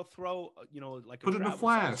 maybe I'll throw, like put it in a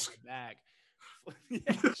flask bag. Yeah,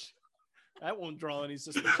 that won't draw any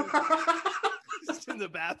suspicion. Just in the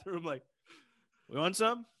bathroom, like, we want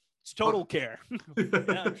some? It's total care.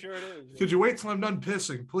 Yeah, I'm sure it is. Could you wait till I'm done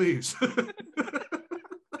pissing, please?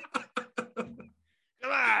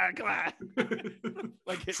 Come on.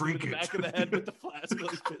 Like hit drink in the back of the head with the flask.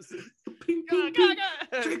 Like pissing.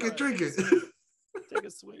 Drink it. Take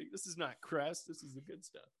a swig. This is not Crest. This is the good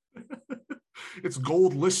stuff. It's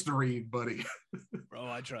gold Listerine, buddy. Bro,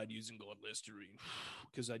 I tried using gold Listerine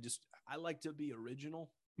because I like to be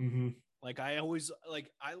original. Mm-hmm. Like I always I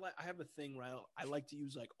have a thing where I like to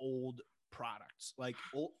use like old products, like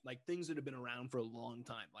things that have been around for a long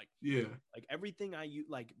time. Like like everything I use,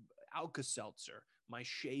 like Alka-Seltzer, my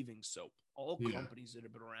shaving soap, all companies that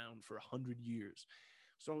have been around for 100 years.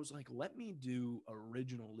 So I was like, let me do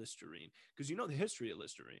original Listerine, because you know the history of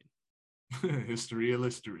Listerine. History of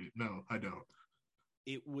Listerine? No, I don't.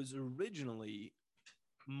 It was originally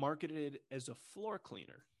marketed as a floor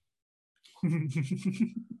cleaner.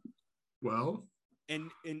 Well,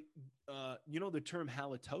 and you know the term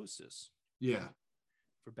halitosis? Yeah.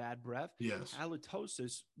 For bad breath? Yes.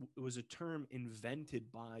 Halitosis was a term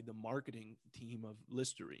invented by the marketing team of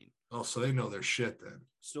Listerine. Oh, so they know their shit then.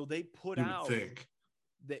 So they put out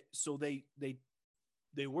they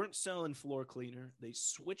weren't selling floor cleaner. They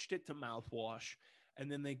switched it to mouthwash,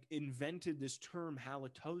 and then they invented this term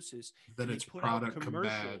halitosis. Then its product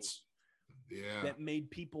combats. Yeah. That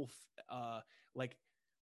made people like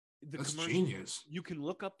the That's genius. You can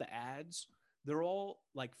look up the ads. They're all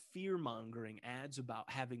like fear-mongering ads about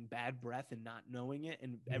having bad breath and not knowing it,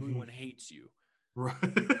 and everyone hates you. Right.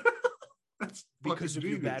 That's because of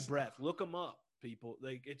your bad breath. Look them up, people.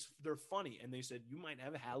 Like they're funny, and they said you might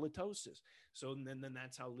have halitosis. So then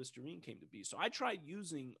that's how Listerine came to be. So I tried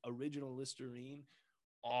using original Listerine.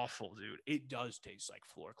 Awful, dude. It does taste like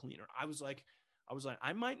floor cleaner. I was like,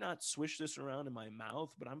 I might not swish this around in my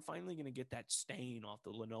mouth, but I'm finally gonna get that stain off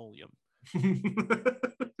the linoleum.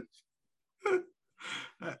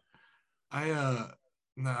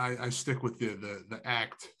 I stick with the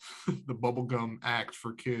act, the bubblegum act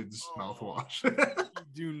for kids mouthwash.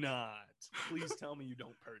 Do not. Please tell me you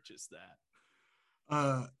don't purchase that.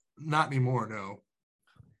 Not anymore, no.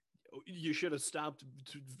 You should have stopped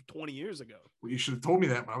 20 years ago. Well, you should have told me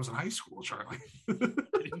that when I was in high school, Charlie. I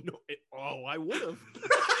didn't know it. Oh, I would have.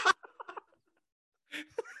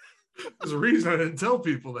 There's a reason I didn't tell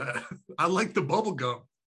people that. I like the bubble gum.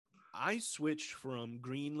 I switched from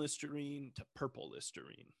green Listerine to purple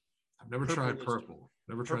Listerine. I've never tried purple.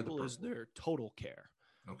 Never tried the purple. Purple is their total care.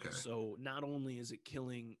 Okay. So not only is it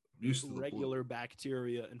killing regular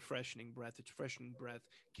bacteria and freshening breath, it's freshening breath,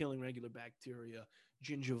 killing regular bacteria,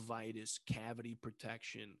 gingivitis, cavity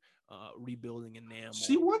protection, rebuilding enamel.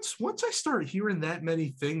 See, once I start hearing that many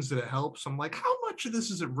things that it helps, I'm like, how much of this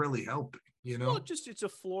is it really helping? You know? Well, it's a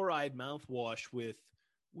fluoride mouthwash with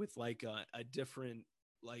like a different,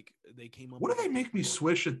 like they came up. What do they make me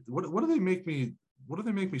swish it? What do they make me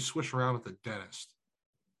swish around at the dentist?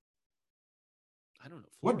 I don't know.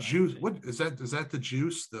 What juice? What is that? Is that the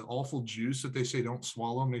juice? The awful juice that they say don't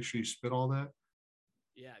swallow? Make sure you spit all that.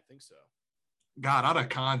 Yeah, I think so. God, out of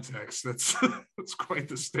context, that's quite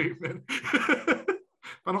the statement.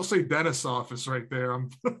 If I don't say dentist's office right there,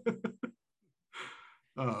 I'm.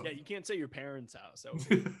 Yeah, you can't say your parents' house.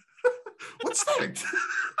 What's that? What's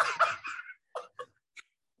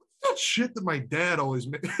that shit that my dad always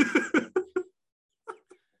made?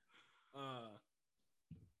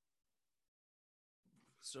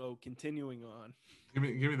 So continuing on. Give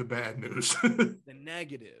me the bad news. The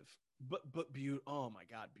negative. But oh my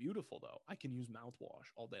God, beautiful though. I can use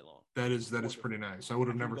mouthwash all day long. That is pretty nice. I would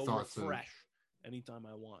have never thought to. Fresh anytime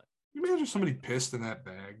I want. You imagine somebody pissed in that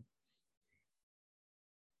bag?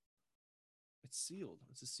 It's sealed.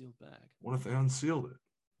 It's a sealed bag. What if they unsealed it?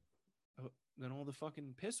 Oh, then all the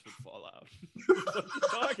fucking piss would fall out. What are you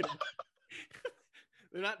talking about?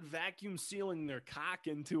 They're not vacuum sealing their cock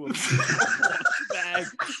into a bag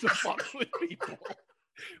to fuck with people.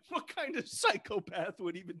 What kind of psychopath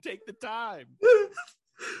would even take the time?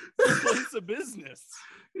 It's a business.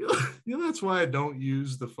 You know, that's why I don't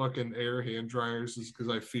use the fucking air hand dryers, is because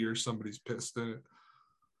I fear somebody's pissed in it.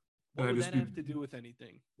 What would that have to do with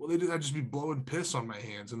anything? Well, I'd just be blowing piss on my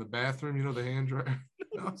hands in the bathroom. You know, the hand dryer.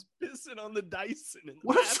 No one's pissing on the Dyson.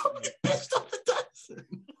 What if somebody pissed on the Dyson?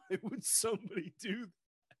 Why would somebody do that?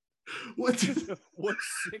 What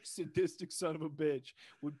sick sadistic son of a bitch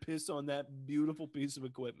would piss on that beautiful piece of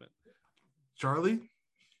equipment? Charlie,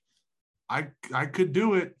 I could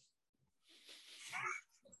do it.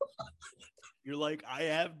 You're like, I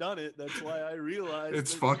have done it. That's why I realized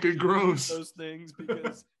it's fucking gross. Those things,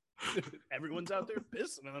 because everyone's out there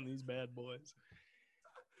pissing on these bad boys.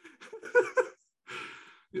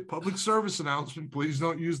 Public service announcement: please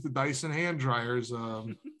don't use the Dyson hand dryers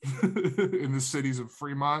in the cities of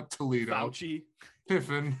Fremont, Toledo, Fauci,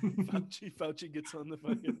 Tiffin. Fauci gets on the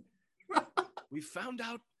fucking. We found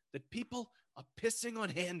out that people are pissing on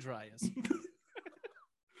hand dryers.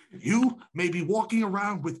 You may be walking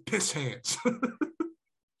around with piss hands.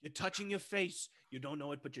 You're touching your face. You don't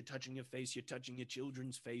know it, but you're touching your face. You're touching your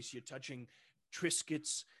children's face. You're touching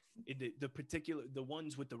Triscuits. The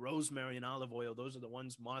ones with the rosemary and olive oil, those are the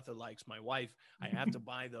ones Martha likes, my wife. I have to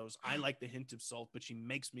buy those. I like the hint of salt, but she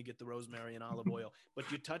makes me get the rosemary and olive oil.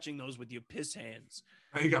 But you're touching those with your piss hands.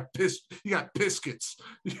 You got biscuits. You got biscuits.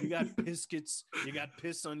 You got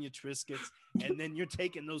piss on your Triscuits, and then you're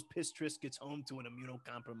taking those piss Triscuits home to an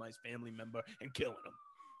immunocompromised family member and killing them.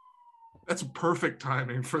 That's perfect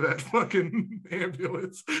timing for that fucking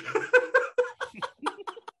ambulance.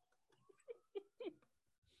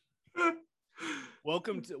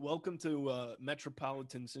 Welcome to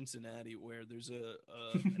metropolitan Cincinnati, where there's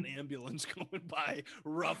an ambulance going by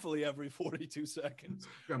roughly every 42 seconds.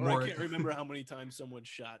 I can't remember how many times someone's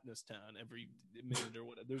shot in this town every minute or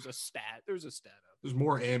whatever. There's a stat. There's There's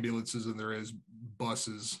more ambulances than there is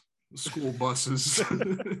buses, school buses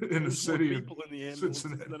in the city. More people in the ambulances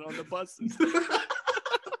than on the buses.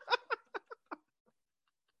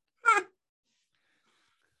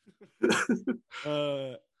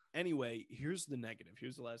 Anyway, here's the negative.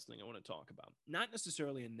 Here's the last thing I want to talk about. Not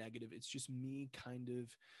necessarily a negative. It's just me kind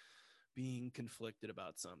of being conflicted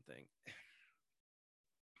about something.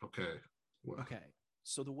 Okay. Well. Okay.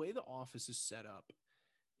 So the way the office is set up,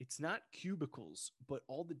 it's not cubicles, but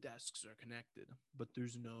all the desks are connected, but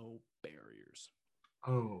there's no barriers.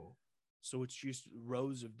 Oh. So it's just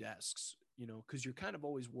rows of desks, because you're kind of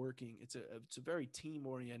always working. It's a very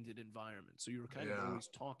team-oriented environment. So you're kind of always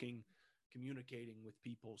talking, communicating with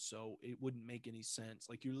people, so it wouldn't make any sense.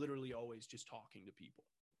 Like, you're literally always just talking to people.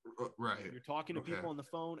 Right. You're talking to people on the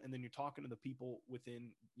phone, and then you're talking to the people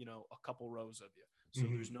within, a couple rows of you. So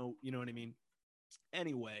there's no, you know what I mean?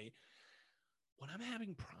 Anyway, what I'm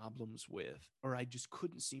having problems with, or I just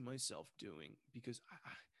couldn't see myself doing, because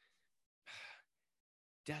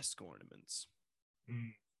desk ornaments.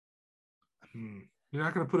 You're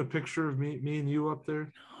not going to put a picture of me and you up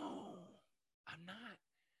there? No, I'm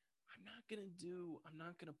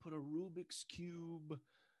not going to put a Rubik's Cube.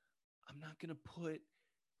 I'm not going to put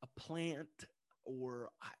a plant, or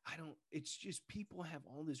I don't, it's just people have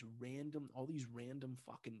all these random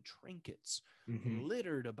fucking trinkets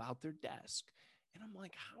littered about their desk. And I'm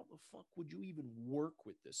like, how the fuck would you even work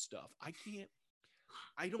with this stuff? I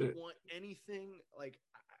don't want anything. Like,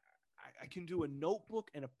 I can do a notebook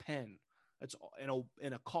and a pen. That's all,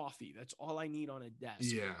 and a coffee. That's all I need on a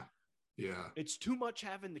desk. Yeah. It's too much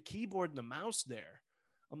having the keyboard and the mouse there.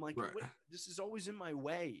 I'm like, this is always in my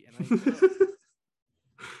way. And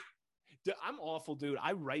I'm awful, dude.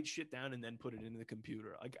 I write shit down and then put it into the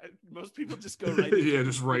computer. Like, most people just go right.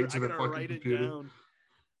 Just write to the fucking computer. It down.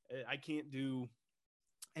 I can't do.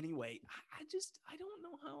 Anyway, I don't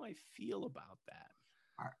know how I feel about that.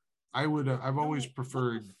 I would. I've always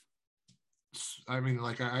preferred. I mean,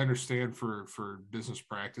 like, I understand for business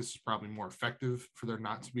practice, it's probably more effective for there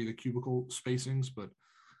not to be the cubicle spacings, but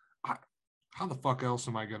how the fuck else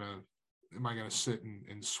am I gonna am I going to sit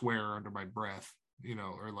and swear under my breath, you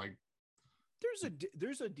know, or like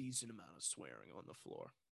there's a decent amount of swearing on the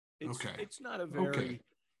floor. It's not a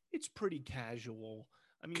it's pretty casual.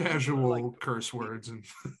 I mean, casual curse words and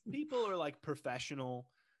people are like professional.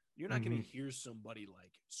 You're not going to hear somebody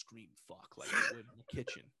like scream fuck like you would in the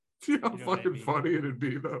kitchen. Yeah, how fucking funny it'd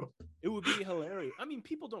be though. It would be hilarious. I mean,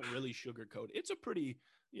 people don't really sugarcoat. It's a pretty,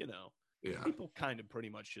 you know, people kind of pretty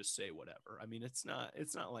much just say whatever. I mean, it's not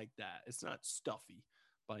like that. It's not stuffy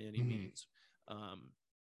by any means.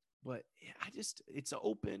 But it's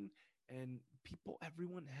open, and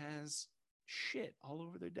everyone has shit all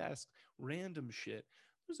over their desk, random shit.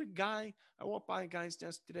 There's a guy, I walked by a guy's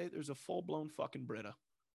desk today. There's a full-blown fucking Brita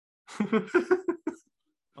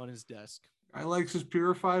on his desk. I likes his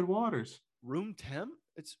purified waters. Room temp?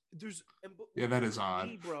 That is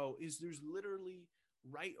odd. Bro, there's literally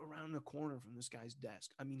right around the corner from this guy's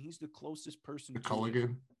desk. I mean, he's the closest person. A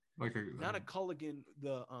Culligan? Not a Culligan,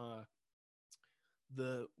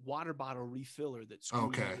 the water bottle refiller that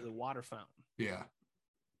screws into the water fountain. Yeah.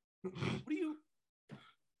 What do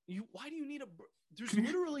why do you need there's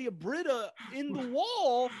literally a Brita in the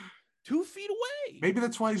wall 2 feet away. Maybe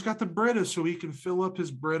that's why he's got the Brita, so he can fill up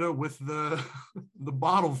his Brita with the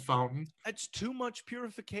bottle fountain. That's too much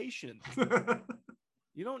purification.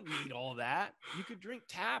 You don't need all that. You could drink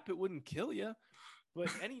tap, it wouldn't kill you. But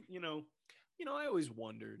I always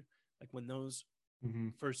wondered, like when those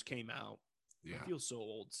first came out. Yeah. I feel so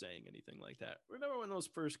old saying anything like that. Remember when those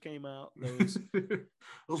first came out?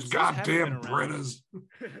 Those goddamn Britas.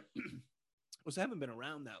 Those haven't been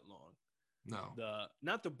around that long. No.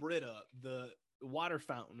 Not the Brita, the water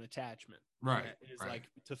fountain attachment. Right. Is like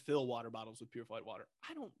to fill water bottles with purified water.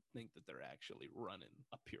 I don't think that they're actually running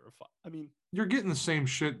a purified. I mean, you're getting the same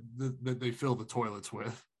shit that they fill the toilets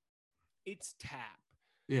with. It's tap.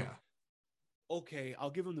 Yeah. Okay,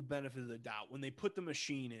 I'll give them the benefit of the doubt. When they put the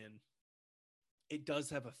machine in, it does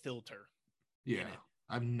have a filter. Yeah.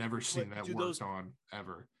 I've never seen that worked on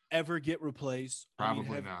ever. Ever get replaced?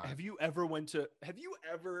 Probably not. Have you ever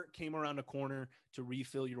came around a corner to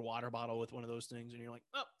refill your water bottle with one of those things and you're like,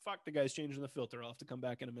 oh fuck, the guy's changing the filter. I'll have to come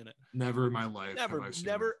back in a minute. Never in my life.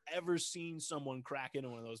 Never ever seen someone crack into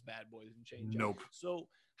one of those bad boys and change Nope. It. So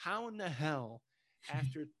how in the hell,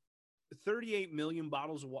 after 38 million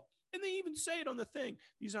bottles of water, and they even say it on the thing,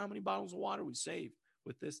 these are how many bottles of water we saved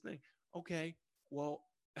with this thing. Okay, well,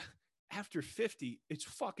 after 50, it's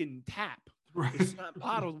fucking tap. Right. It's not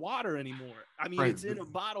bottled water anymore. I mean, It's in a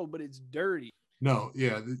bottle, but it's dirty. No,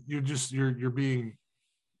 yeah, you're being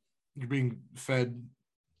fed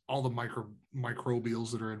all the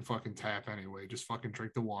microbials that are in fucking tap anyway. Just fucking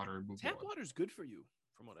drink the water and move on. Tap water is good for you,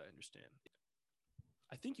 from what I understand.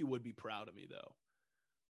 I think you would be proud of me though,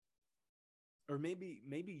 or maybe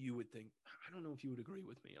you would think. I don't know if you would agree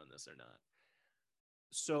with me on this or not.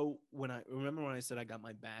 So when I said I got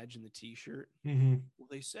my badge and the T-shirt, well,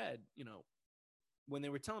 they said, when they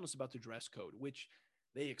were telling us about the dress code, which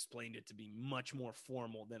they explained it to be much more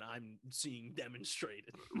formal than I'm seeing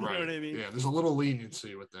demonstrated. You know what I mean? Yeah, there's a little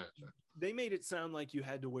leniency with that. They made it sound like you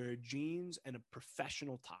had to wear jeans and a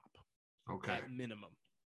professional top. Okay. At minimum.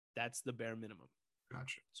 That's the bare minimum.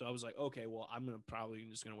 Gotcha. So I was like, okay, well, I'm probably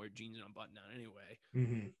just going to wear jeans and a button down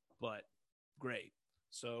anyway. But great.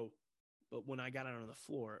 So, but when I got out on the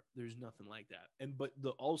floor, there's nothing like that. But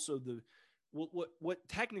what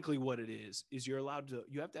technically what it is you have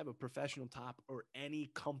to have a professional top or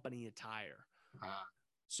any company attire.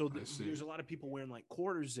 So there's a lot of people wearing like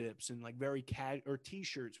quarter zips and like very or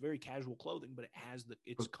T-shirts, very casual clothing, but it has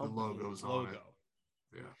its company logo.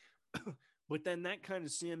 Yeah. But then that kind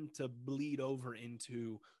of seemed to bleed over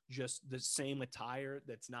into just the same attire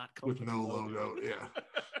that's not company with no logo. Yeah.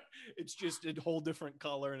 It's just a whole different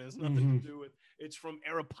color and has nothing to do with. It's from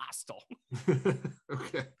Aeropostale.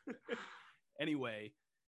 Okay. Anyway,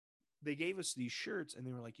 they gave us these shirts and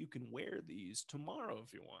they were like, you can wear these tomorrow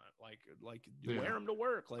if you want. Like wear them to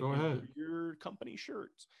work. Like go ahead. Your company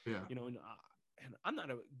shirts. Yeah. And I'm not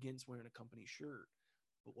against wearing a company shirt,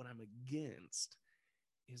 but what I'm against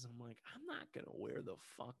is I'm like, I'm not going to wear the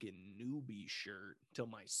fucking newbie shirt till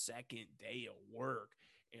my second day of work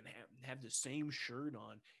and have the same shirt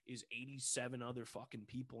on as 87 other fucking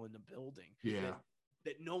people in the building. Yeah.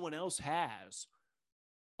 That no one else has.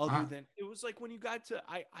 Other than it was like when you got to,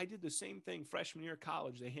 I did the same thing freshman year of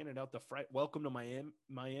college. They handed out the welcome to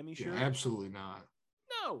Miami shirt. Yeah, absolutely not.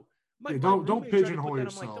 No, don't pigeonhole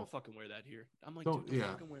yourself. I'm like, don't fucking wear that here. I'm like, don't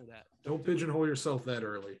fucking wear that. Don't pigeonhole yourself that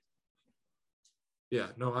early. Yeah,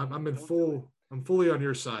 no, I'm fully on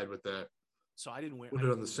your side with that. So I didn't wear. Put it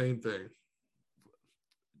on the same thing.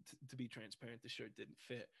 To be transparent, the shirt didn't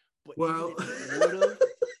fit. But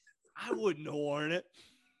I wouldn't have worn it.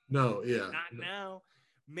 No, yeah. Not now.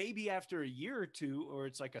 Maybe after a year or two, or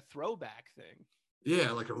it's like a throwback thing.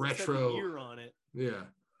 Yeah, like a retro year on it. Yeah.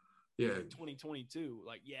 Yeah. Like 2022.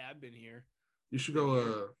 Like, yeah, I've been here. You should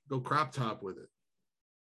go crop top with it.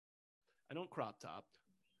 I don't crop top.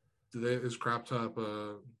 Is crop top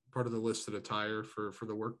part of the listed attire for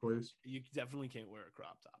the workplace? You definitely can't wear a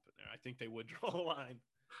crop top in there. I think they would draw a line.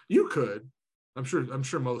 You could. I'm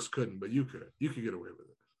sure most couldn't, but you could. You could get away with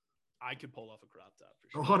it. I could pull off a crop top for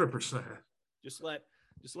sure. 100%. Just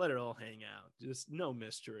let it all hang out. Just no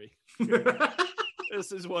mystery.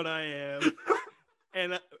 This is what I am.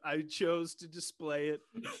 And I chose to display it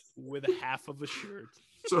with a half of a shirt.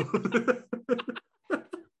 So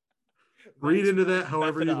read into that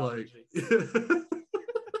however you like. I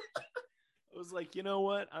was like, you know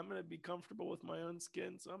what? I'm going to be comfortable with my own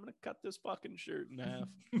skin, so I'm going to cut this fucking shirt in half.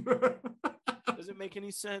 Does it make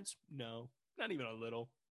any sense? No, not even a little.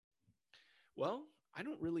 Well, I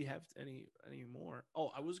don't really have any more. Oh,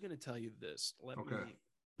 I was going to tell you this. Let me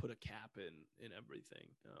put a cap in everything.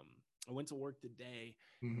 I went to work today,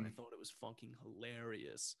 and I thought it was fucking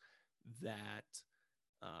hilarious that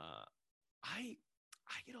I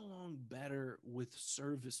get along better with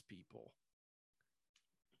service people.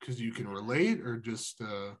 Because you can relate, or just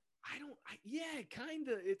yeah, kind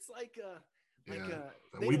of. It's like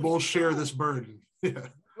we both share this burden. Yeah,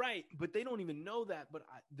 right. But they don't even know that. But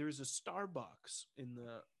there's a Starbucks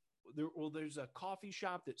there's a coffee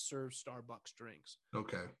shop that serves Starbucks drinks.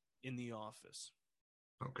 Okay. In the office.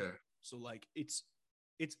 Okay. So like it's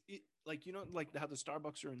like, you know, like how the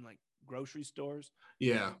Starbucks are in like grocery stores.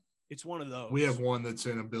 Yeah. It's one of those. We have one that's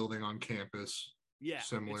in a building on campus. Yeah.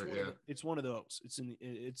 Similar. It's one of those.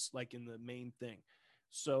 It's like in the main thing.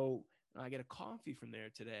 So I get a coffee from there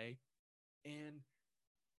today, and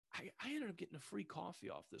I ended up getting a free coffee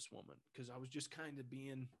off this woman because I was just kind of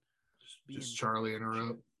being just Charlie in her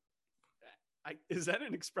up. Is that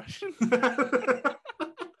an expression? What the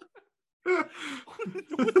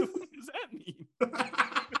fuck does that mean?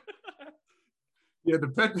 Yeah,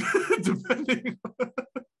 depending.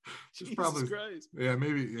 Jesus probably, Christ. Yeah,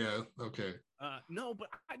 maybe. Yeah. Okay. No, but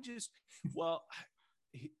I just, what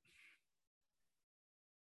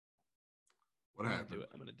happened?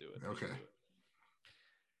 I'm gonna do it. Okay.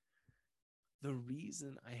 The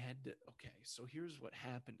reason I had to. Okay, so here's what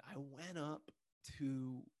happened. I went up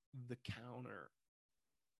to the counter,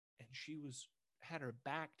 and she had her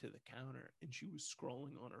back to the counter, and she was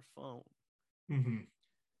scrolling on her phone. Mm-hmm.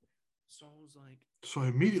 So I was like, so I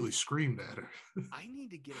immediately screamed at her. I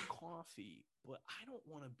need to get a coffee, but I don't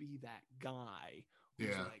want to be that guy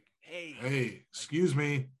who's like, hey, excuse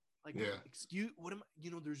me. Like, what am I,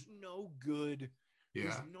 there's no good,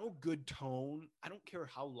 there's no good tone. I don't care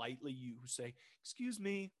how lightly you say, excuse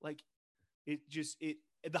me. Like, the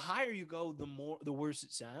higher you go, the worse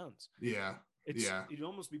it sounds. Yeah. You'd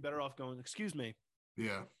almost be better off going, excuse me.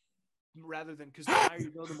 Yeah. Rather than, because the higher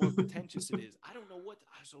you go, the more pretentious it is. I don't know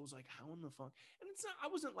so I was like, how in the fuck? And it's not, I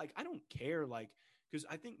wasn't like, I don't care, like, because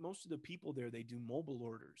I think most of the people there, they do mobile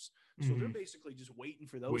orders. So they're basically just waiting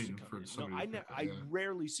for those to come in. No, I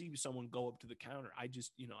rarely see someone go up to the counter. I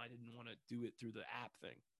just, I didn't want to do it through the app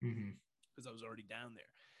thing because I was already down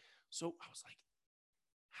there. So I was like,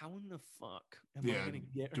 how in the fuck am I going to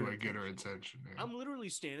get her? Do I get her attention? Yeah. I'm literally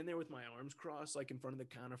standing there with my arms crossed, like in front of the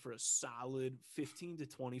counter for a solid 15 to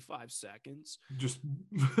 25 seconds. Just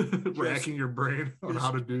racking your brain on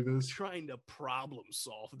how to do this. Trying to problem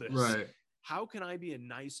solve this. Right. How can I be a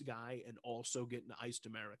nice guy and also get an iced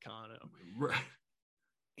Americano? Right.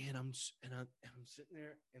 And I'm sitting there,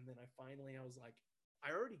 and then I was like, I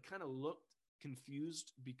already kind of looked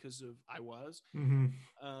confused because of I was.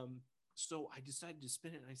 So I decided to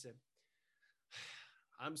spin it, and I said,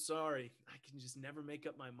 I'm sorry. I can just never make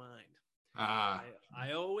up my mind.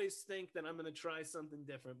 I always think that I'm going to try something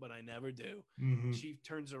different, but I never do. She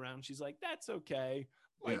turns around. She's like, that's okay.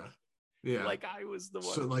 Like, yeah. Like I was the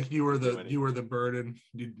one. So like you were the burden.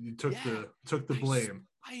 You took the blame.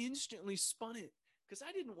 I instantly spun it because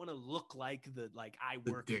I didn't want to look like I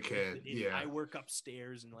work the dickhead. I work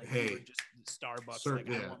upstairs and like we were just Starbucks.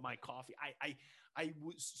 I want my coffee. I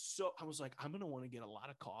was like, I'm gonna want to get a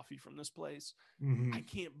lot of coffee from this place. I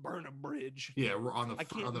can't burn a bridge. Yeah, we're on the. I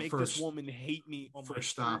can't make first, this woman hate me on first my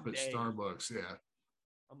stop at day. Starbucks. Yeah,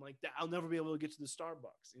 I'm like, I'll never be able to get to the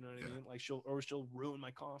Starbucks. You know what I mean? Like she'll ruin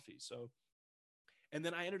my coffee. So, and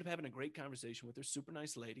then I ended up having a great conversation with her, super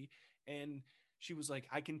nice lady, and she was like,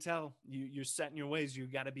 I can tell you're set in your ways. You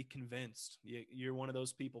got to be convinced. You're one of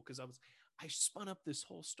those people because I spun up this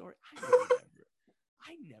whole story.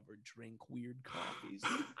 I never drink weird coffees.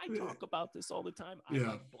 I talk about this all the time. I Yeah.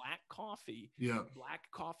 like black coffee, Yeah. black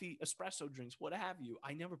coffee, espresso drinks, what have you.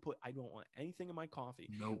 I don't want anything in my coffee.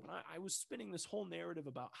 Nope. But I was spinning this whole narrative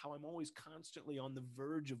about how I'm always constantly on the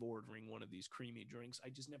verge of ordering one of these creamy drinks. I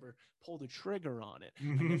just never pull the trigger on it.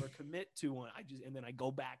 I never commit to one. And then I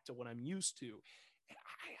go back to what I'm used to.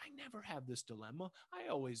 I never have this dilemma. I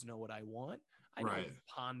always know what I want. I don't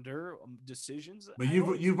ponder decisions. But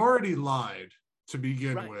you've already lied to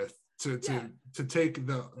begin with to take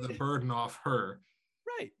the burden off her.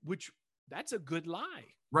 Right, which that's a good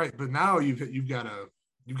lie. Right, but now you've got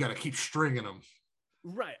to keep stringing them.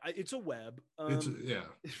 Right, it's a web. I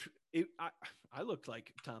looked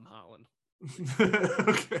like Tom Holland.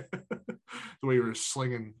 Okay, the way you were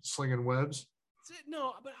slinging webs.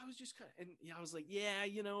 No, but I was just kind of, and I was like, yeah,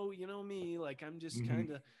 you know me, like I'm just kind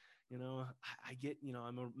of, I get,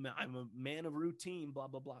 I'm a man of routine, blah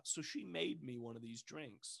blah blah. So she made me one of these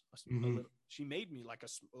drinks. She made me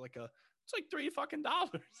it's like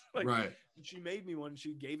 $3 like, right. She made me one.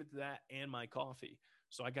 She gave it to that and my coffee.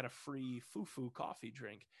 So I got a free Fufu coffee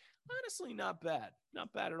drink. Honestly, not bad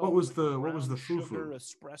at all. What was the Fufu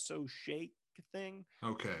espresso shake thing?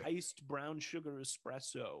 Okay. Iced brown sugar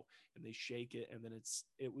espresso, and they shake it, and then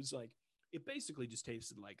it basically just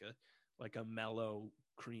tasted like a mellow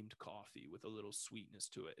creamed coffee with a little sweetness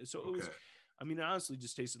to it. So it was, it honestly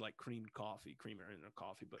just tasted like creamed coffee, creamer in a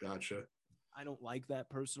coffee. But gotcha. I don't like that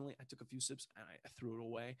personally. I took a few sips and I threw it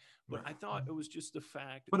away. But I thought it was just the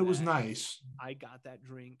fact. But it was nice. I got that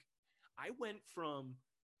drink. I went from,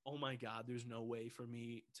 oh my God, there's no way for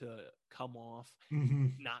me to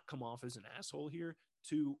not come off as an asshole here,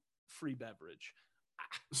 to free beverage.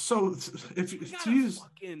 So if to use,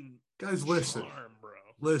 guys, listen,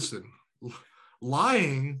 listen,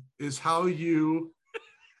 lying is how you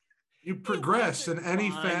progress in any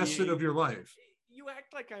facet of your life. You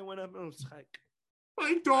act like I went up and was like,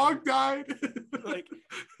 my dog died. Like,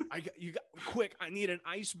 quick, I need an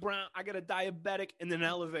ice brown. I got a diabetic in an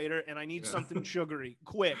elevator and I need something sugary.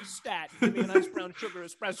 Quick, stat, give me an ice brown sugar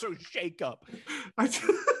espresso shake up.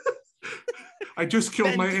 I just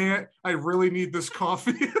killed my aunt. I really need this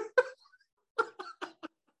coffee.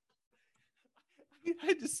 I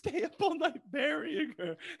had to stay up all night burying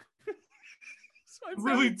her. So I'm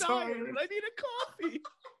really tired. I need a coffee.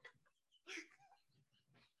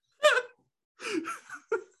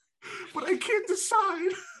 But I can't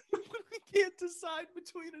decide. We can't decide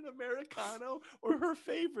between an Americano or her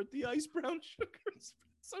favorite, the ice brown sugar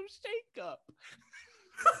espresso shake up.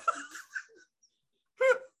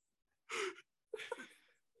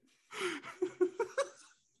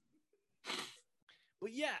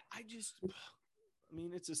 But yeah,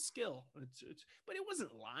 it's a skill. But it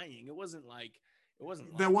wasn't lying. It wasn't like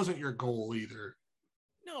that wasn't your goal either.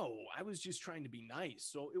 No, I was just trying to be nice.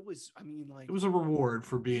 So it was, it was a reward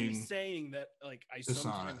for being saying that, like, I dishonest.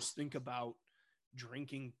 Sometimes think about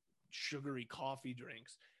drinking sugary coffee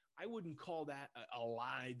drinks. I wouldn't call that a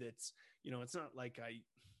lie. That's, it's not like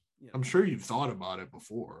I'm sure you've thought about it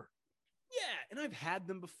before. Yeah. And I've had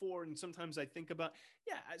them before. And sometimes I think about,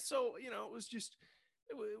 so, it was just,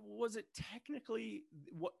 was it technically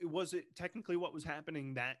what was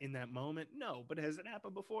happening in that moment? No, but has it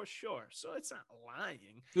happened before? Sure. So it's not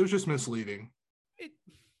lying. It was just misleading.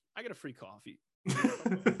 I got a free coffee.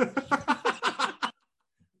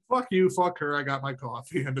 Fuck you, fuck her. I got my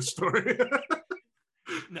coffee. End of story.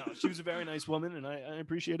 No, she was a very nice woman, and I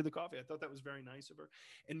appreciated the coffee. I thought that was very nice of her.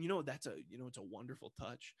 And that's it's a wonderful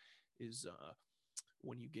touch is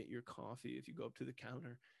when you get your coffee, if you go up to the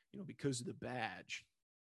counter, because of the badge.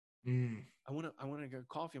 I want to get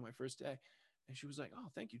coffee on my first day, and she was like, "Oh,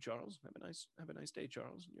 thank you, Charles. Have a nice day,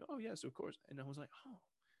 Charles." And oh, yes, of course. And I was like, "Oh,"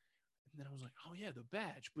 and then I was like, "Oh yeah, the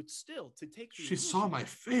badge." But still, to take she saw my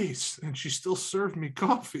face, and she still served me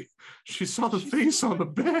coffee. She saw the face on the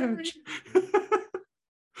badge.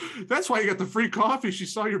 That's why you got the free coffee. She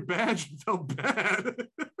saw your badge and felt bad.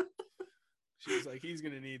 She was like, "He's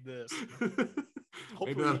gonna need this."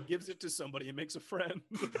 Hopefully, he gives it to somebody and makes a friend.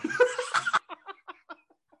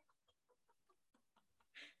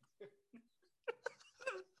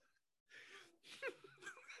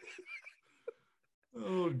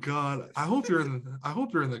 Oh God! I hope you're in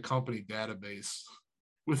the company database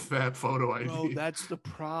with that photo ID. Bro, that's the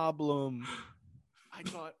problem. I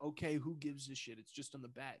thought, okay, who gives a shit? It's just on the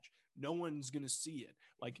badge. No one's gonna see it.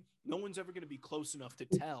 Like, no one's ever gonna be close enough to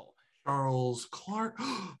tell. Charles Clark.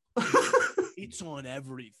 It's on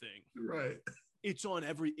everything. Right. It's on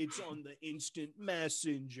the instant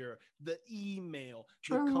messenger, the email,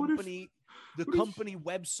 Charlie, the company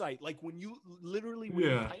website. Like when you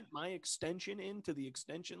type my extension into the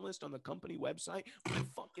extension list on the company website, my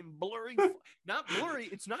fucking blurry, not blurry.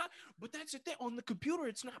 It's not, but that's it. On the computer,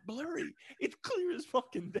 it's not blurry. It's clear as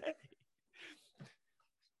fucking day.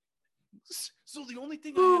 So the only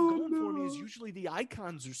thing I have going for me is usually the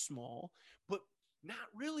icons are small, but not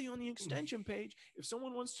really on the extension page. If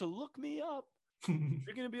someone wants to look me up,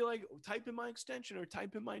 you're going to be like, type in my extension or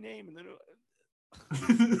type in my name. And then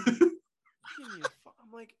I'm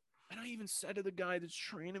like, and I even said to the guy that's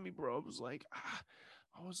training me, bro, I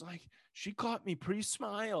was like, she caught me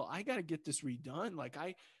pre-smile. I got to get this redone. Like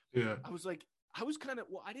I was kind of,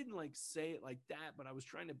 well, I didn't like say it like that, but I was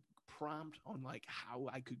trying to prompt on like how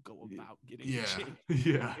I could go about getting it changed.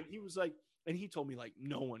 Yeah. And he was like, and he told me like,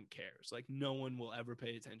 no one cares. Like no one will ever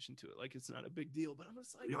pay attention to it. Like it's not a big deal. But I'm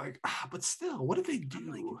just like, you're like, but still, what did they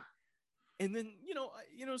do? Like, and then, you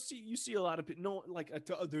see a lot of people,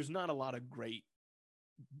 there's not a lot of great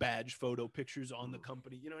badge photo pictures on the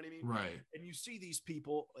company. You know what I mean? Right. And you see these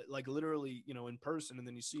people like literally, in person, and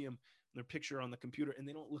then you see them, their picture on the computer, and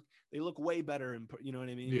they look way better. And you know what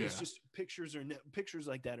I mean? Yeah. It's just pictures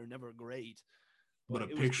like that are never great. But a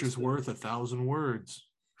picture's worth 1,000 words.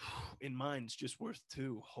 And mine's just worth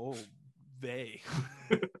 2 whole they.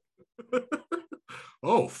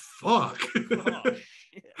 Oh fuck. Oh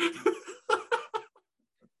shit.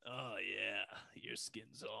 Oh yeah, your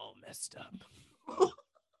skin's all messed up.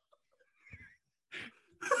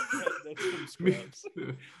 That's some scrubs.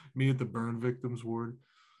 Me at the burn victims ward.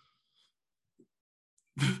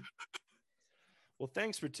 Well,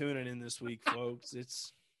 thanks for tuning in this week, folks.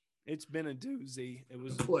 It's been a doozy. It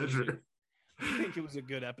was a pleasure. I think it was a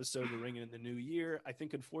good episode to ring in the new year. I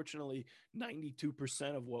think, unfortunately,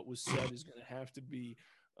 92% of what was said is going to have to be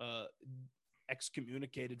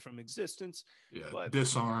excommunicated from existence. Yeah, but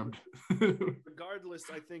disarmed.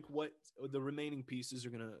 Regardless, I think what the remaining pieces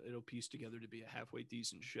it'll piece together to be a halfway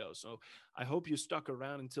decent show. So I hope you stuck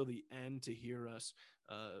around until the end to hear us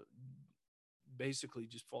basically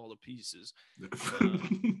just fall to pieces.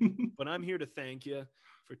 But I'm here to thank you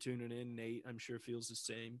for tuning in. Nate, I'm sure feels the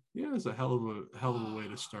same. Yeah, it's a hell of a way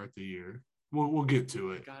to start the year. We'll get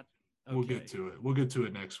to it. Okay. We'll get to it. We'll get to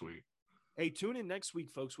it next week. Hey, tune in next week,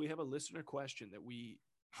 folks. We have a listener question that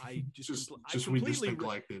I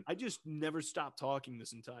neglected. I just never stopped talking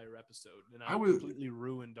this entire episode, and I completely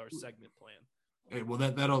ruined our segment plan. Hey, well,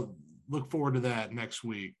 that'll look forward to that next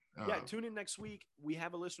week. Yeah, tune in next week. We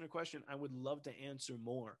have a listener question. I would love to answer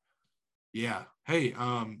more. Yeah. Hey,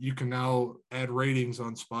 you can now add ratings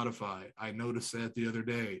on Spotify. I noticed that the other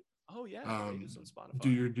day. Oh yeah, ratings on Spotify. Do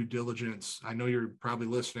your due diligence. I know you're probably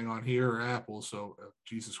listening on here or Apple, so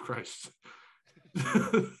Jesus Christ,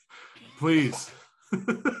 please.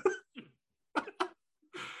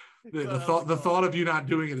 The thought of you not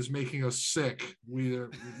doing it is making us sick.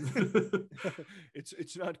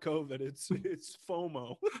 It's not COVID. It's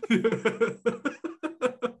FOMO.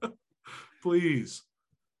 Please.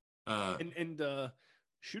 And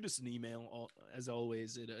shoot us an email as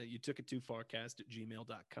always at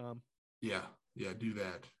youtookittoofarcast@gmail.com. Yeah, do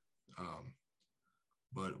that.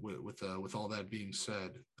 But with all that being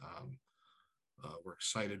said, we're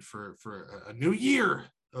excited for a new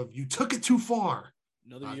year of You Took It Too Far.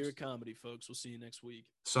 Another year of comedy, folks. We'll see you next week.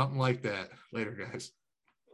 Something like that. Later, guys.